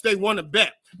how much they want to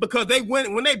bet. Because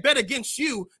when they bet against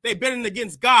you, they betting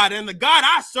against God. And the God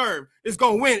I serve is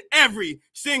going to win every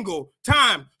single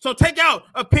time. So take out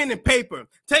a pen and paper.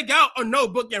 Take out a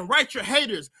notebook and write your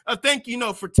haters a thank you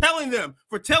note for telling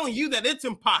you that it's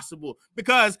impossible.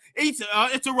 Because it's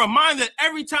a reminder that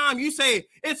every time you say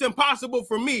it's impossible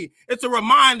for me, it's a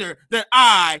reminder that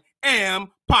I am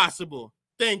possible.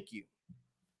 Thank you.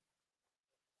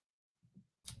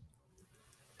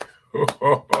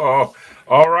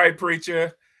 All right,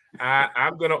 preacher.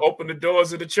 I'm going to open the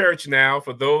doors of the church now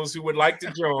for those who would like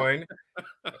to join.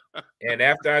 And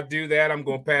after I do that, I'm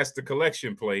going to pass the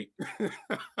collection plate.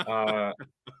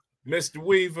 Mr.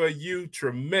 Weaver, you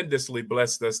tremendously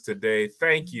blessed us today.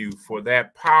 Thank you for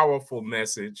that powerful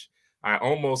message. I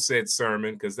almost said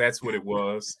sermon because that's what it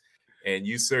was. And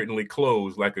you certainly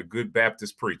closed like a good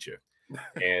Baptist preacher.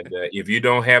 And if you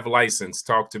don't have license,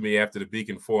 talk to me after the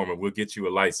Beacon Forum and we'll get you a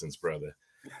license, brother.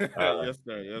 Yes,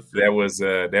 sir. Yes,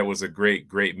 sir. That was a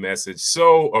great message.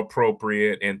 So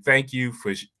appropriate. And thank you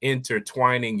for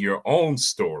intertwining your own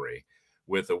story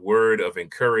with a word of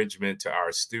encouragement to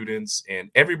our students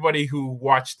and everybody who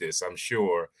watched this, I'm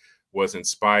sure, was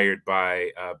inspired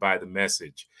by the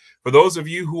message. For those of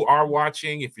you who are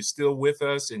watching, if you're still with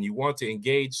us and you want to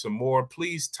engage some more,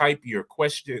 please type your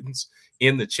questions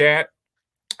in the chat.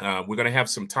 We're going to have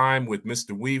some time with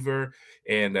Mr. Weaver,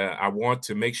 and I want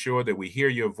to make sure that we hear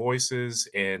your voices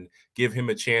and give him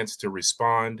a chance to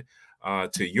respond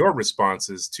to your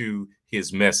responses to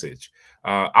his message.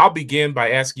 I'll begin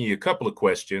by asking you a couple of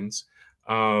questions.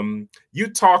 You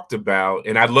talked about,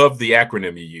 and I love the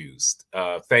acronym you used.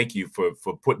 Thank you for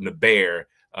putting the bear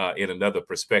in another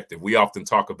perspective. We often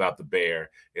talk about the bear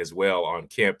as well on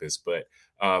campus, but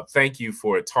thank you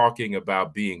for talking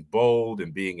about being bold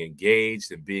and being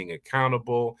engaged and being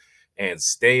accountable and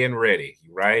staying ready,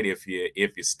 right? If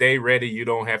you stay ready, you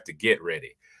don't have to get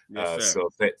ready. Yes, so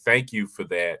thank you for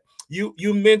that.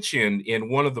 You mentioned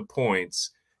in one of the points,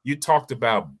 you talked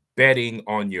about betting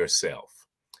on yourself.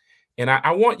 And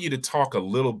I want you to talk a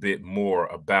little bit more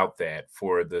about that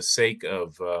for the sake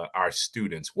of our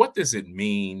students. What does it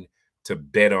mean to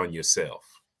bet on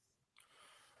yourself?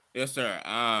 Yes, sir.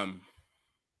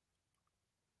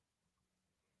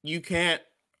 You can't.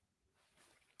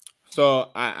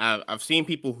 So I've seen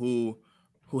people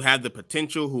who have the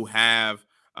potential, who have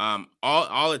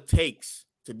all it takes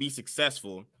to be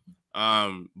successful,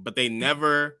 but they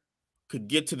never could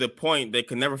get to the point they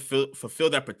could never fulfill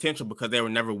their potential because they were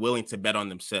never willing to bet on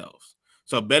themselves.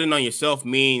 So betting on yourself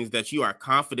means that you are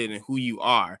confident in who you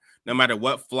are, no matter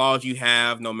what flaws you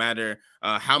have, no matter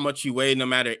how much you weigh, no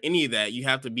matter any of that. You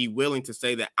have to be willing to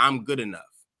say that I'm good enough.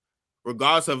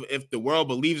 Regardless of if the world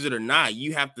believes it or not,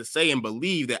 you have to say and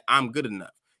believe that I'm good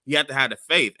enough. You have to have the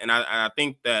faith. And I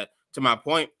think that, to my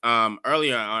point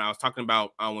earlier, I was talking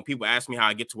about when people ask me how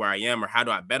I get to where I am or how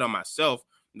do I bet on myself,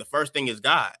 the first thing is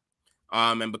God.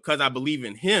 And because I believe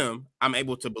in him, I'm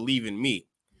able to believe in me.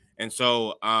 And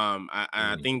so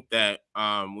I think that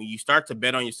when you start to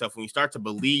bet on yourself, when you start to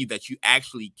believe that you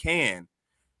actually can,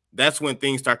 that's when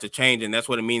things start to change. And that's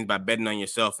what it means by betting on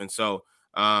yourself. And so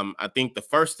I think the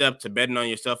first step to betting on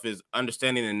yourself is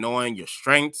understanding and knowing your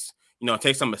strengths. You know,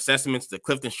 take some assessments, the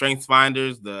Clifton Strengths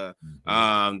Finders, the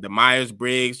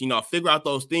Myers-Briggs, you know, figure out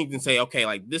those things and say, okay,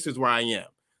 like, this is where I am.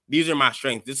 These are my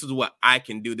strengths. This is what I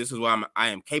can do. This is what I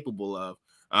am capable of.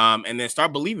 And then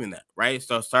start believing that, right?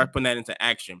 So start putting that into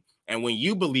action. And when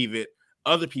you believe it,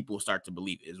 other people start to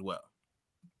believe it as well.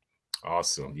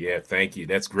 Awesome. Yeah, thank you.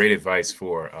 That's great advice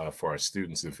for our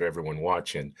students and for everyone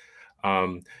watching.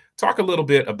 Talk a little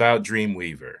bit about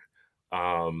Dreamweaver.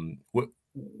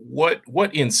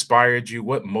 What inspired you?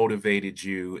 What motivated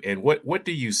you? And what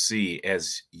do you see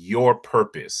as your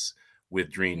purpose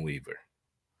with Dreamweaver?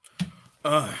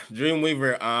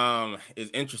 Dreamweaver is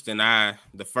interesting.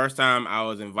 The first time I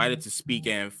was invited to speak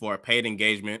and for a paid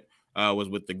engagement was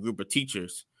with the group of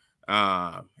teachers,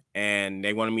 and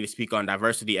they wanted me to speak on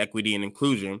diversity, equity, and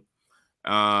inclusion.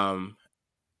 And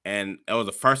it was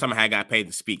the first time I had got paid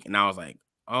to speak, and I was like,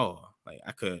 oh, like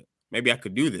maybe I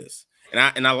could do this.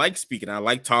 And I like speaking, I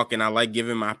like talking, I like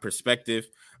giving my perspective.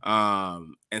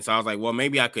 And so I was like, well,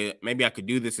 maybe I could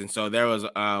do this. And so there was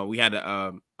we had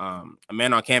a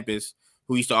man on campus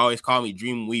who used to always call me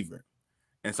Dreamweaver.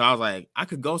 And so I was like, I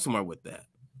could go somewhere with that.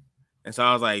 And so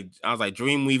I was like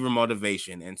Dreamweaver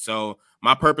motivation. And so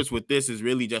my purpose with this is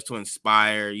really just to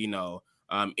inspire, you know,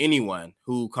 anyone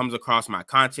who comes across my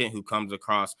content, who comes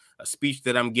across a speech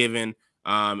that I'm giving,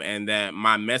 and that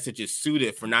my message is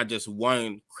suited for not just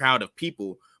one crowd of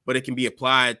people, but it can be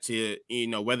applied to, you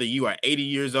know, whether you are 80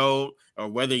 years old or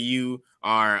whether you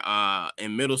are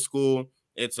in middle school.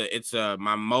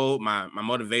 My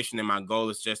motivation and my goal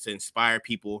is just to inspire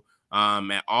people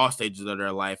at all stages of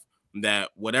their life, that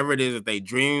whatever it is that they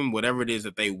dream, whatever it is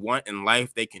that they want in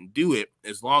life, they can do it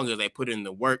as long as they put in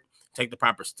the work, take the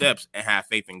proper steps, and have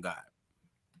faith in God.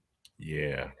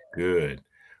 Yeah, good.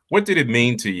 What did it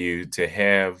mean to you to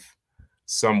have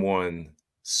someone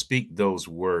speak those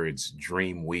words,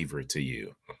 Dreamweaver, to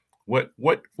you?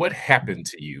 What happened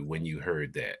to you when you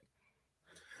heard that?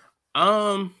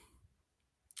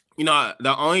 You know,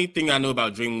 the only thing I knew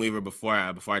about Dreamweaver before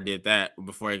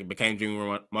it became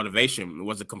Dreamweaver Motivation,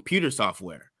 was a computer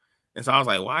software. And so I was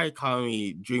like, why are you calling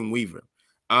me Dreamweaver?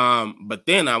 But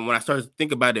then when I started to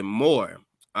think about it more,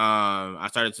 I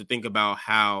started to think about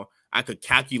how I could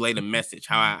calculate a message,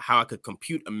 how I could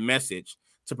compute a message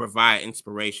to provide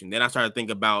inspiration. Then I started to think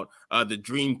about the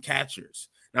dream catchers.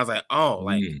 And I was like, oh,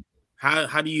 like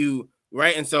how do you,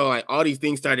 right? And so like all these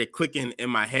things started clicking in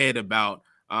my head about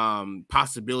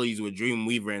possibilities with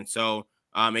Dreamweaver. And so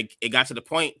it got to the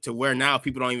point to where now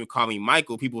people don't even call me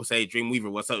Michael. People say,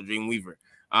 Dreamweaver, what's up, Dreamweaver?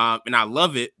 And I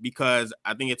love it because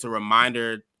I think it's a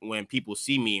reminder when people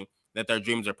see me that their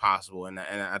dreams are possible. And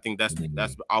I think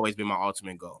that's always been my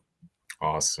ultimate goal.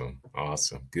 Awesome.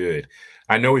 Awesome. Good.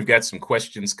 I know we've got some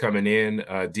questions coming in.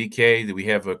 DK, do we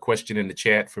have a question in the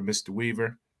chat for Mr.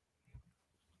 Weaver?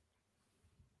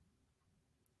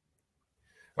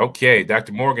 Okay.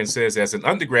 Dr. Morgan says, as an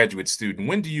undergraduate student,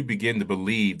 when do you begin to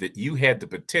believe that you had the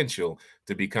potential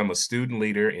to become a student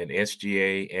leader in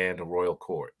SGA and a Royal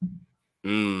Court?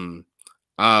 When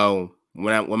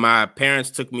my parents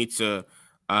took me to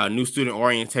new student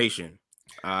orientation,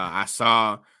 I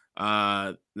saw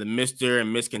the Mr.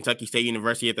 and Miss Kentucky State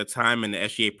University at the time, and the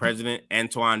SGA president,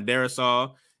 Antoine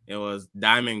Darasol. It was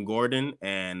Diamond Gordon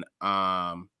and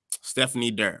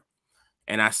Stephanie Durr.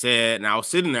 And I was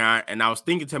sitting there and I was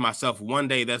thinking to myself, one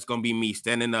day that's going to be me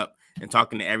standing up and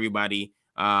talking to everybody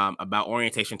about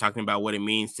orientation, talking about what it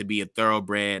means to be a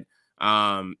thoroughbred.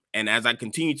 And as I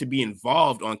continued to be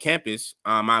involved on campus,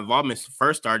 my involvement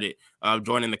first started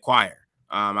joining the choir.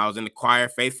 I was in the choir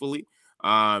faithfully.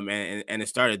 And it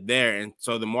started there. And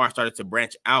so the more I started to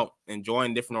branch out and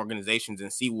join different organizations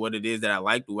and see what it is that I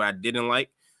liked, what I didn't like,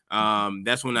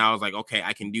 that's when I was like, okay,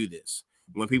 I can do this.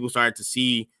 When people started to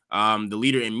see the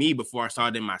leader in me before I saw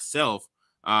it in myself,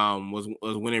 was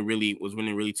when it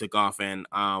really took off. And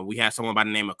we had someone by the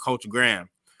name of Coach Graham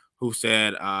who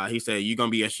said, he said, you're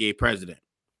going to be SGA president.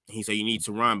 He said, you need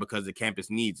to run because the campus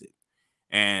needs it.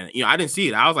 And, I didn't see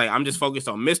it. I was like, I'm just focused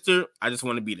on Mr. I just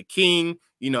want to be the king.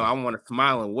 I want to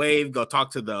smile and wave, go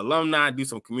talk to the alumni, do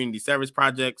some community service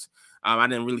projects. I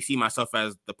didn't really see myself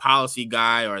as the policy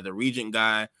guy or the regent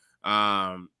guy.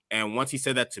 And once he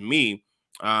said that to me,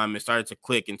 it started to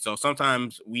click. And so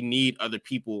sometimes we need other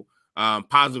people,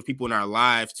 positive people in our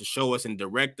lives to show us and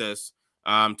direct us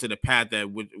to the path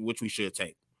that which we should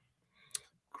take.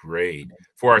 Great.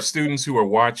 For our students who are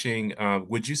watching,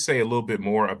 would you say a little bit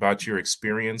more about your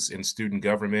experience in student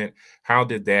government? How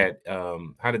did that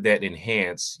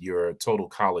enhance your total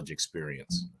college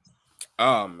experience?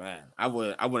 Oh man, I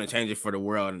wouldn't change it for the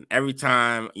world. And every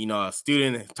time, a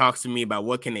student talks to me about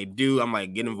what can they do, I'm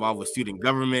like, get involved with student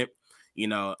government. You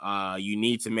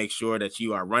need to make sure that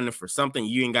you are running for something.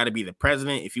 You ain't got to be the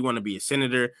president. If you want to be a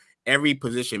senator, every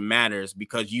position matters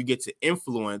because you get to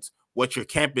influence what your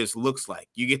campus looks like.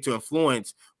 You get to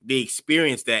influence the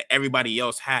experience that everybody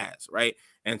else has, right?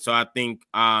 And so I think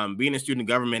being a student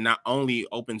government not only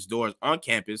opens doors on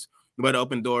campus, but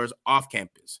open doors off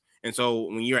campus. And so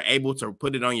when you're able to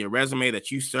put it on your resume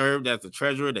that you served as the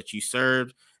treasurer, that you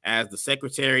served as the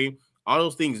secretary, all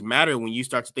those things matter when you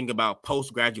start to think about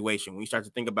post-graduation, when you start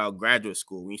to think about graduate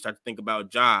school, when you start to think about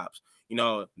jobs.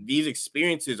 These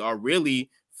experiences are really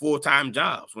full-time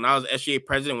jobs. When I was SGA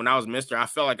president, when I was Mr., I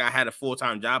felt like I had a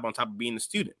full-time job on top of being a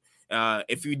student,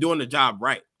 if you're doing the job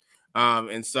right.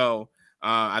 And so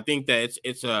I think that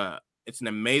it's an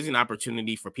amazing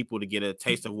opportunity for people to get a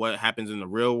taste of what happens in the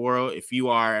real world. If you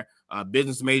are a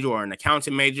business major or an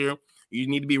accounting major, you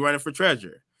need to be running for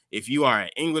treasurer. If you are an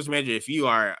English major, if you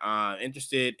are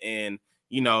interested in,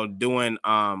 doing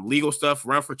legal stuff,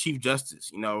 run for chief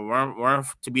justice, run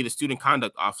to be the student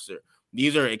conduct officer.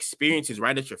 These are experiences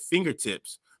right at your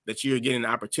fingertips that you're getting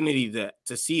an opportunity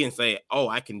to see and say, oh,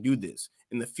 I can do this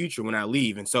in the future when I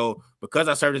leave. And so because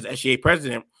I served as SGA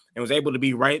president and was able to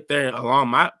be right there along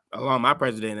my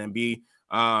president and be,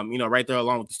 right there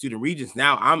along with the student regents,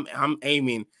 now I'm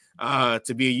aiming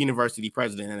to be a university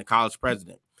president and a college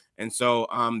president. And so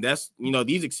that's,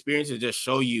 these experiences just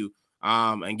show you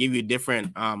and give you a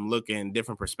different look and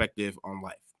different perspective on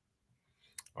life.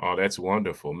 Oh, that's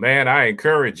wonderful, man. I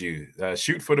encourage you,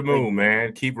 shoot for the moon,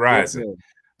 man. Keep rising.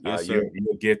 Yes,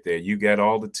 you'll get there. You got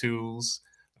all the tools.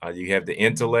 You have the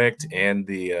intellect and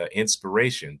the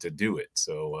inspiration to do it.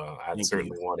 So I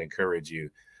certainly want to encourage you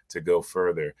to go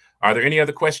further. Are there any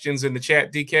other questions in the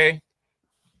chat, DK?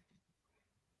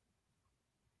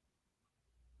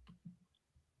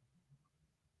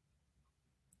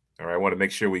 All right, I want to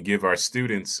make sure we give our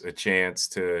students a chance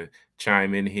to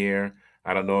chime in here.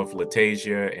 I don't know if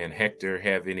Latasia and Hector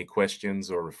have any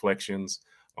questions or reflections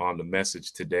on the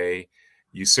message today.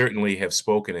 You certainly have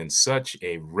spoken in such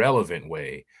a relevant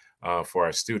way for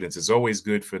our students. It's always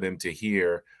good for them to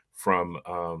hear from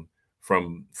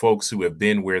folks who have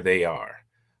been where they are.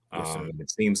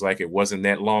 It seems like it wasn't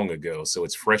that long ago, so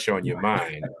it's fresh on your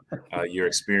mind, your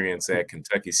experience at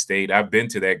Kentucky State. I've been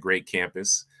to that great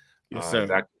campus. Yes, sir.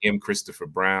 Dr. M. Christopher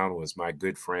Brown was my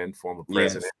good friend, former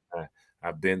president. Yes.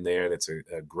 I've been there. That's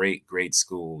a great, great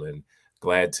school, and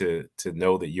glad to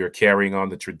know that you're carrying on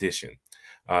the tradition.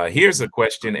 Here's a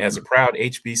question. As a proud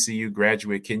HBCU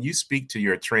graduate, can you speak to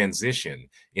your transition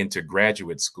into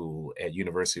graduate school at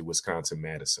University of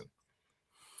Wisconsin-Madison?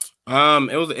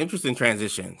 It was an interesting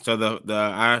transition. So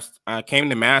I came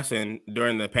to Madison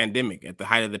during the pandemic, at the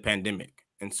height of the pandemic.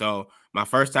 And so my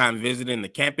first time visiting the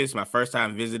campus, my first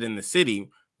time visiting the city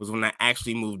was when I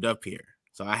actually moved up here.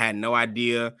 So I had no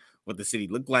idea what the city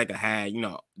looked like. I had,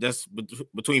 just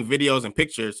between videos and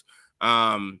pictures.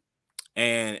 And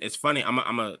it's funny, I'm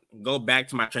gonna go back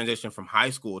to my transition from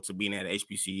high school to being at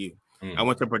HBCU. I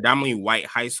went to predominantly white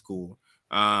high school,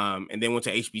 and then went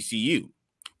to HBCU.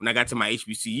 When I got to my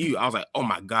HBCU, I was like, oh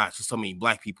my gosh, there's so many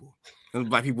Black people. There's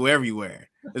Black people everywhere.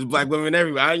 There's Black women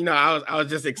everywhere. I was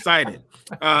just excited.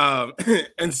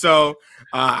 And so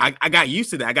I got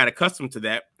used to that. I got accustomed to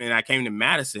that. And I came to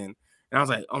Madison and I was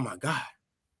like, oh my God,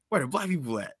 where are the Black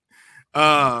people at?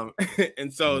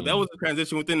 And so that was a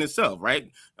transition within itself, right?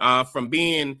 From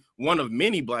being one of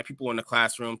many Black people in the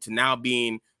classroom to now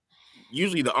being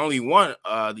usually the only one,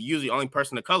 the only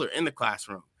person of color in the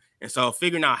classroom. And so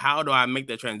figuring out how do I make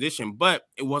that transition, but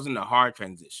it wasn't a hard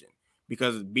transition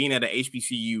because being at an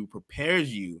HBCU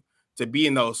prepares you to be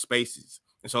in those spaces.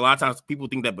 And so a lot of times people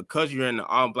think that because you're in the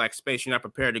all Black space, you're not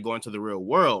prepared to go into the real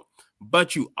world,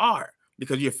 but you are,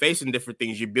 because you're facing different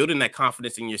things. You're building that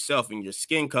confidence in yourself and your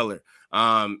skin color.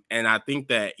 And I think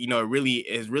that, it really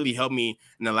has really helped me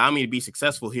and allowed me to be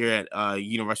successful here at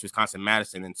University of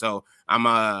Wisconsin-Madison. And so I'm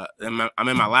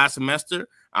in my last semester.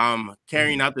 I'm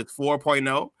carrying out this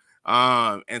 4.0.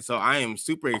 And so I am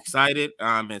super excited.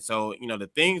 And so, you know, the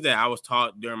things that I was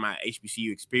taught during my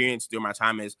HBCU experience, during my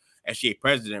time as SGA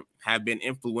president, have been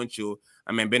influential,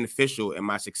 beneficial in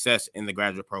my success in the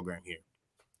graduate program here.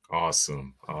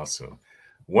 Awesome. Awesome.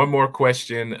 One more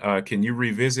question. Can you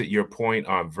revisit your point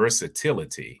on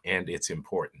versatility and its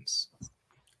importance?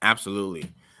 Absolutely.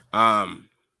 How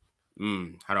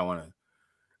do I want to?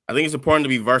 I think it's important to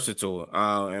be versatile.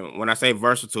 And when I say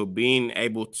versatile, being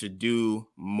able to do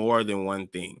more than one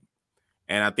thing.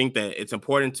 And I think that it's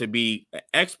important to be an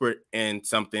expert in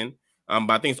something, but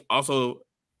I think it's also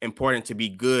important to be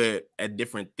good at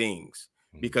different things.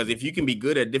 Because if you can be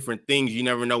good at different things, you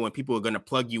never know when people are going to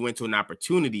plug you into an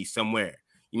opportunity somewhere.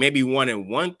 You may be wanting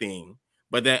one thing,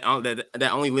 but that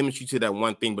only limits you to that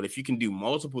one thing. But if you can do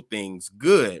multiple things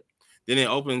good, then it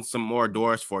opens some more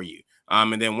doors for you.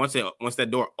 And then once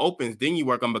that door opens, then you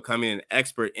work on becoming an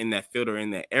expert in that field or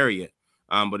in that area.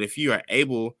 But if you are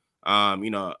able,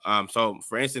 so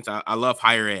for instance, I love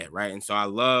higher ed, right? And so I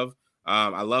love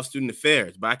student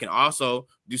affairs, but I can also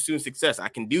do student success. I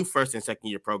can do first and second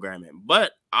year programming,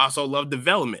 but I also love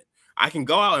development. I can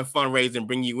go out and fundraise and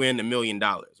bring you in $1 million.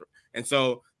 And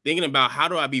so thinking about how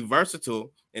do I be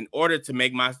versatile in order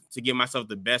to give myself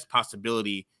the best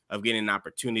possibility of getting an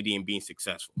opportunity and being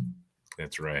successful.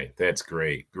 That's right. That's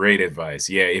great. Great advice.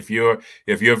 Yeah. If you're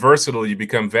versatile, you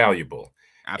become valuable.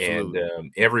 Absolutely.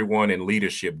 And everyone in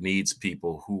leadership needs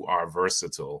people who are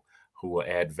versatile, who will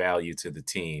add value to the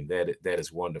team. That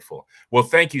is wonderful. Well,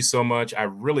 thank you so much. I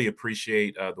really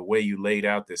appreciate the way you laid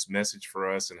out this message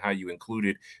for us and how you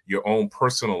included your own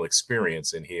personal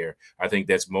experience in here. I think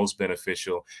that's most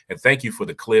beneficial. And thank you for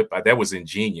the clip. That was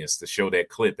ingenious to show that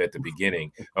clip at the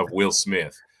beginning of Will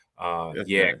Smith.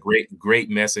 Yeah, great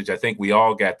message. I think we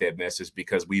all got that message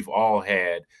because we've all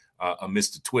had a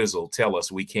Mr. Twizzle tell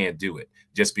us we can't do it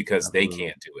just because they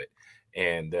can't do it.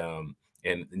 And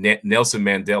Nelson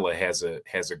Mandela has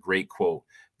a great quote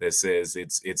that says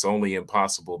it's only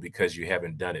impossible because you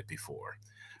haven't done it before.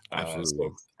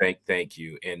 Absolutely. So thank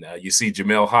you. And you see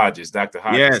Jamel Hodges, Dr.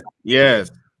 Hodges. Yes.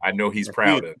 I know he's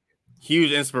proud of.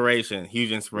 Huge inspiration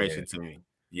to me.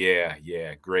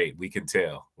 Yeah, great. We can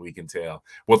tell.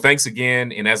 Well, thanks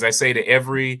again. And as I say to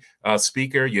every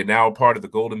speaker, you're now a part of the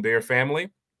Golden Bear family.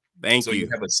 Thank you. So you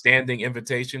have a standing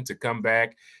invitation to come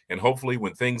back. And hopefully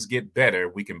when things get better,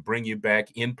 we can bring you back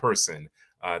in person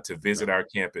to visit our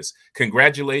campus.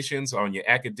 Congratulations on your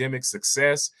academic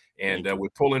success. And we're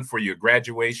pulling for your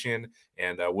graduation.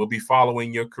 And we'll be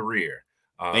following your career.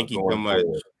 Thank you so much.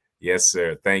 Yes,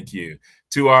 sir. Thank you.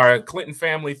 To our Clinton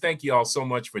family, thank you all so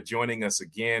much for joining us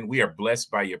again. We are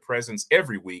blessed by your presence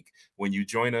every week when you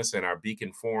join us in our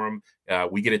Beacon Forum.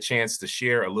 We get a chance to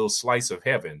share a little slice of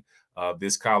heaven of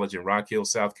this college in Rock Hill,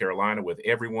 South Carolina, with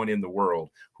everyone in the world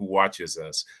who watches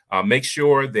us. Make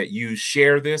sure that you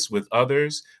share this with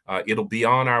others. It'll be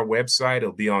on our website.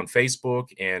 It'll be on Facebook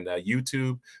and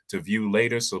YouTube to view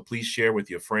later. So please share with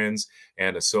your friends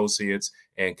and associates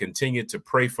and continue to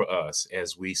pray for us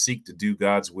as we seek to do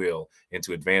God's will and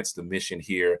to advance the mission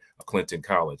here at Clinton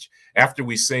College. After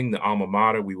we sing the alma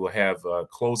mater, we will have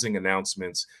closing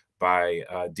announcements by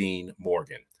Dean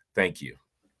Morgan. Thank you.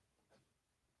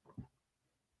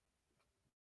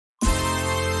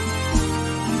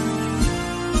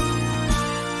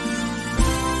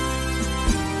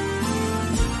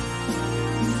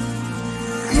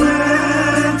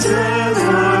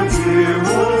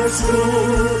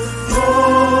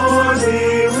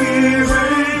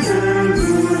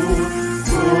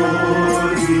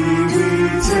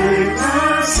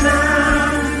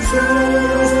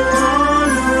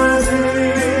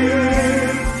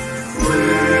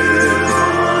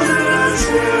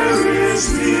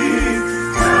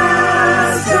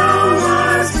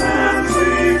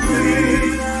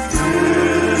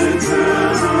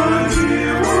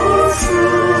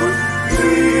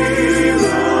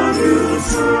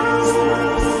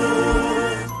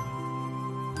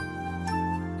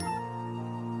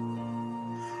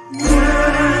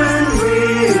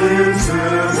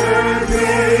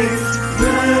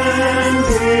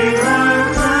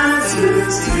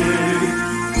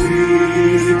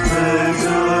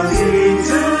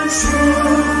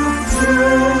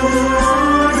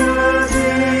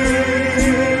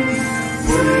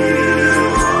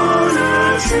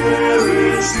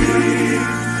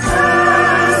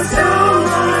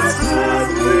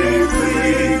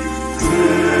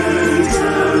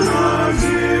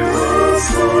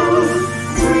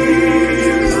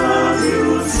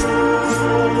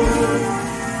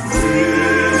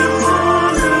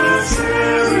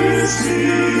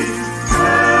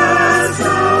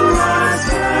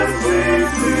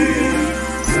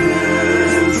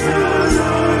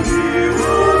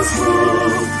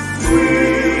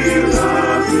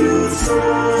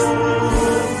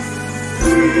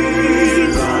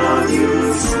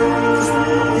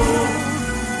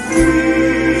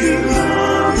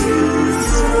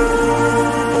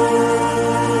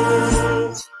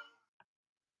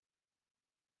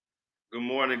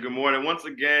 morning. Once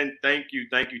again, thank you,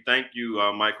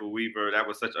 Michael Weaver. That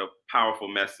was such a powerful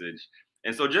message.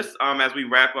 And so just as we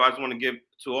wrap up, I just want to give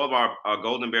to all of our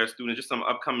Golden Bear students just some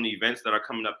upcoming events that are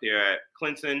coming up here at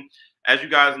Clinton. As you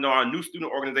guys know, our new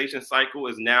student organization cycle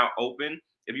is now open.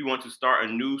 If you want to start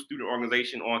a new student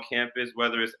organization on campus,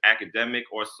 whether it's academic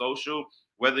or social,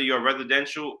 whether you're a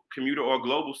residential, commuter, or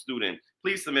global student,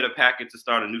 please submit a packet to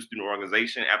start a new student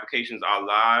organization. Applications are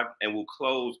live and will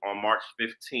close on March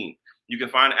 15th. You can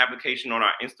find the application on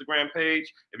our Instagram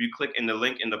page. If you click in the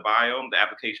link in the bio, the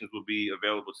applications will be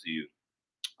available to you.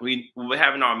 We'll be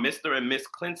having our Mr. and Miss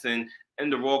Clinton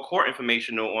and the Royal Court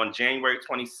informational on January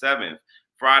 27th,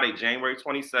 Friday, January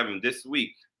 27th, this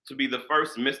week, to be the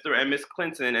first Mr. and Miss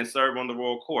Clinton and serve on the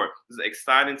Royal Court. This is an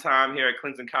exciting time here at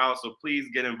Clinton College, so please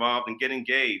get involved and get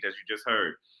engaged, as you just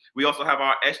heard. We also have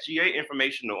our SGA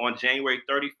informational on January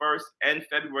 31st and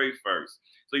February 1st.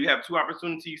 So you have 2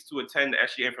 opportunities to attend the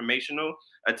SGA informational.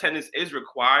 Attendance is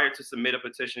required to submit a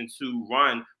petition to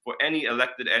run for any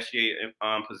elected SGA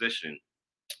position.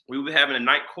 We will be having a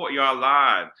night courtyard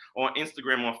live on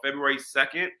Instagram on February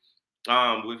 2nd,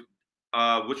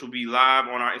 which will be live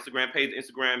on our Instagram page. The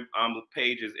Instagram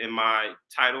page is in my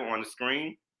title on the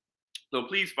screen. So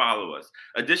please follow us.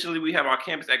 Additionally, we have our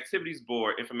Campus Activities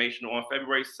Board information on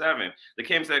February 7th. The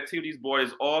Campus Activities Board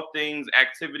is all things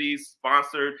activities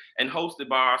sponsored and hosted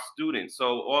by our students.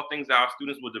 So all things that our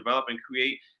students will develop and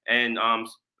create and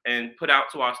put out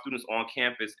to our students on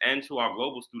campus and to our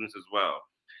global students as well.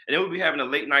 And then we'll be having a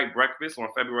late night breakfast on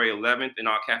February 11th in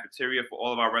our cafeteria for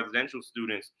all of our residential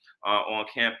students on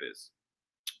campus.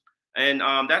 And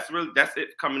that's it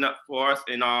coming up for us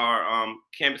in our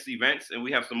campus events. And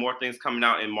we have some more things coming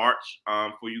out in March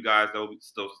for you guys, though.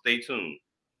 So stay tuned.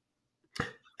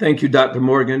 Thank you, Dr.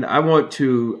 Morgan. I want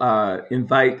to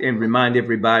invite and remind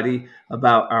everybody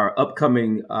about our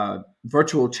upcoming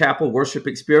virtual chapel worship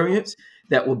experience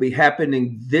that will be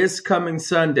happening this coming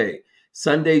Sunday,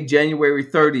 January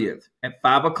 30th at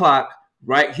 5 o'clock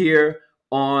right here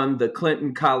on the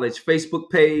Clinton College Facebook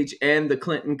page and the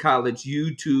Clinton College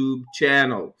YouTube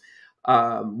channel.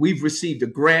 We've received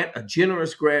a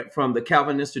generous grant from the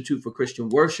Calvin Institute for Christian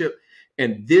Worship.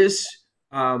 And this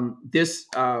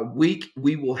week,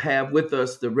 we will have with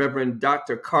us the Reverend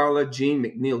Dr. Carla Jean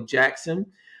McNeil Jackson.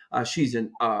 She's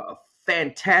a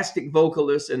fantastic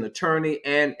vocalist, an attorney,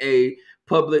 and a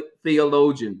public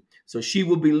theologian. So she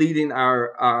will be leading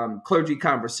our clergy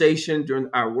conversation during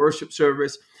our worship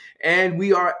service. And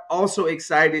we are also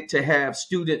excited to have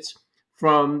students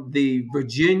from the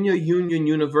Virginia Union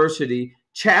University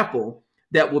Chapel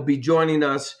that will be joining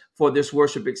us for this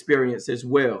worship experience as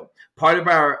well. Part of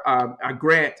our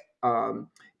grant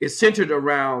is centered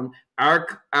around our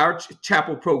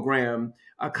chapel program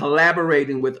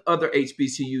collaborating with other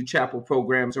HBCU chapel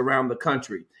programs around the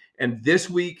country. And this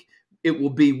week, it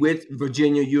will be with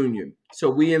Virginia Union. So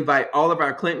we invite all of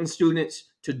our Clinton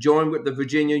students to join with the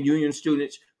Virginia Union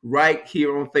students right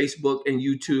here on Facebook and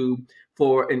YouTube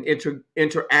for an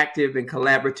interactive and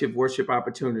collaborative worship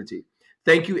opportunity.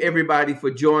 Thank you, everybody, for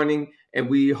joining. And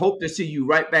we hope to see you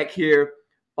right back here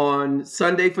on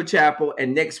Sunday for chapel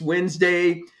and next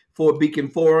Wednesday for Beacon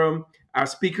Forum. Our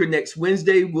speaker next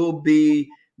Wednesday will be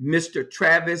Mr.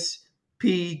 Travis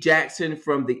P. Jackson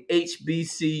from the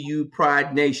HBCU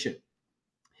Pride Nation.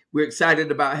 We're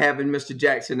excited about having Mr.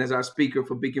 Jackson as our speaker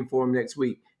for Beacon Forum next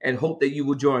week and hope that you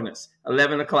will join us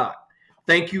 11 o'clock.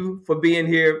 Thank you for being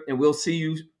here, and we'll see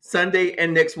you Sunday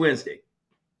and next Wednesday.